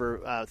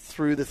driver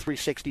through the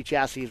 360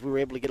 chassis is we were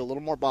able to get a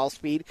little more ball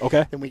speed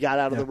than we got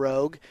out of the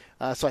Rogue.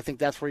 So I think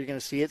that's where you're going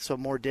to see it, so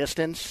more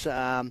distance.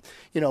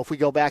 If we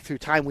go back through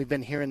time, we've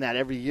been hearing that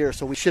every year,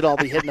 so we should all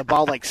be hitting the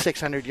ball like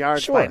 600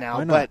 yards by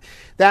now. But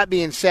that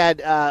being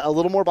said, a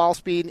little more ball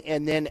speed,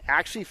 and then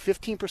actually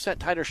 15%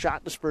 tighter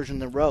shot dispersion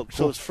than Rogue.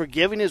 So as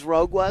forgiving as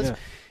Rogue was,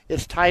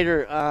 it's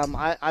tighter.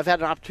 I've had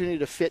an opportunity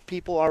to fit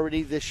people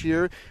already this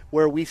year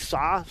where we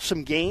saw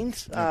some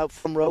gains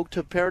from Rogue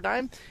to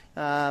Paradigm.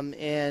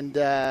 And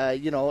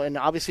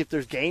obviously if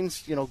there's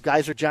gains,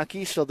 guys are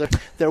junkies, so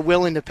they're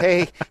willing to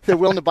pay. They're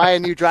willing to buy a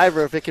new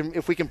driver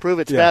if we can prove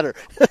it's better.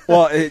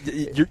 Well,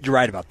 you're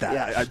right about that.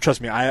 Yeah. Trust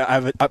me, I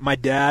have my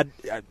dad.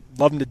 I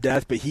love him to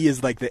death, but he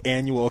is like the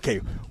annual. Okay,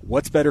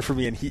 what's better for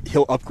me? And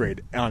he'll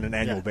upgrade on an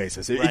annual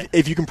basis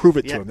if you can prove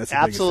it to him. That's the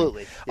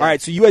absolutely. Biggest thing. All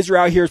right, so you guys are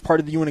out here as part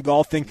of the Uinta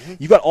Golf thing.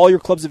 You got all your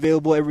clubs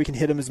available. Everybody can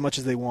hit them as much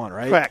as they want,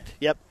 right? Correct.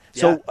 Yep.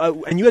 So,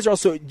 and you guys are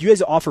also, do you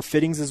guys offer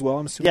fittings as well,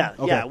 I'm assuming?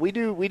 Yeah, yeah, we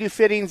do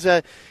fittings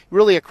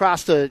really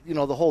across the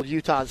whole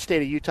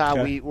state of Utah.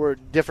 Okay. We're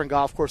different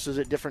golf courses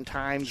at different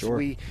times. Sure.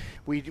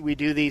 We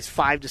do these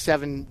 5 to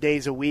 7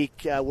 days a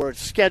week where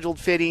it's scheduled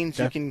fittings.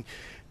 Okay. You can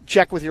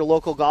check with your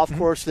local golf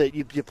course that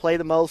you play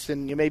the most,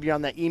 and you maybe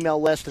on that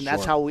email list, and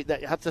that's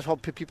how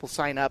people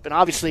sign up. And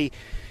obviously,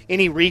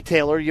 any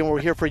retailer, we're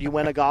here for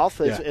Uinta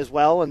Golf as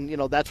well, and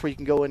that's where you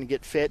can go in and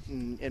get fit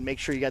and make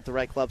sure you got the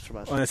right clubs from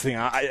us. Well, that's the thing.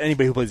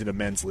 Anybody who plays in a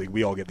men's league,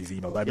 we all get these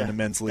emails. I've been in a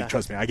men's league.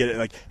 Trust me, I get it.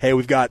 Like, hey,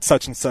 we've got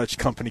such and such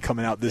company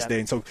coming out this day,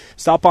 and so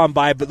stop on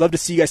by. But love to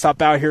see you guys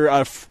stop out here.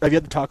 Have you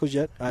had the tacos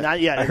yet?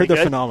 Not yet. I heard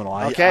they're phenomenal.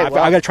 Okay, I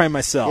got to try them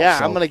myself. Yeah,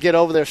 so. I'm going to get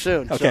over there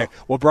soon. Okay.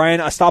 Well,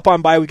 Brian, stop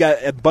on by. We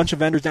got a bunch of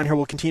vendors down here.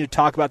 We'll continue to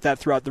talk about that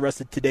throughout the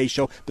rest of today's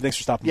show. But thanks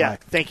for stopping by. Yeah,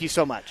 thank you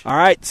so much. All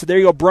right, so there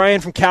you go,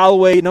 Brian from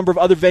Callaway. A number of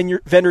other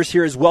vendors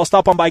here as well.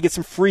 Stop on by, get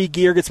some free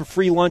gear, get some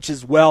free lunch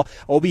as well.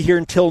 I'll be here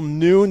until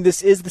noon.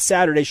 This is the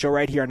Saturday show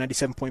right here on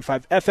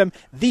 97.5 FM,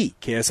 the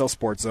KSL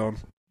Sports Zone.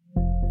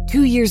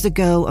 2 years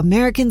ago,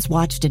 Americans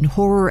watched in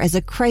horror as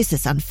a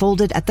crisis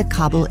unfolded at the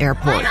Kabul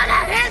airport.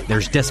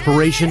 There's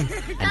desperation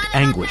and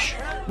anguish.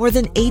 More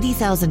than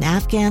 80,000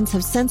 Afghans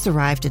have since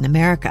arrived in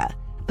America,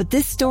 but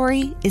this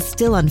story is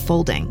still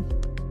unfolding.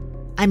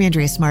 I'm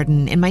Andrea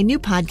Martin. In my new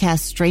podcast,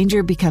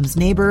 Stranger Becomes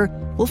Neighbor,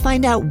 we'll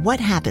find out what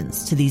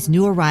happens to these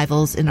new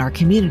arrivals in our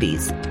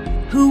communities.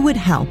 Who would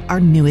help our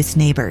newest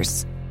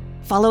neighbors?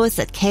 Follow us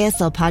at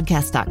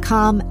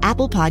kslpodcast.com,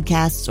 Apple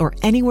Podcasts, or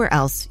anywhere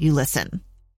else you listen.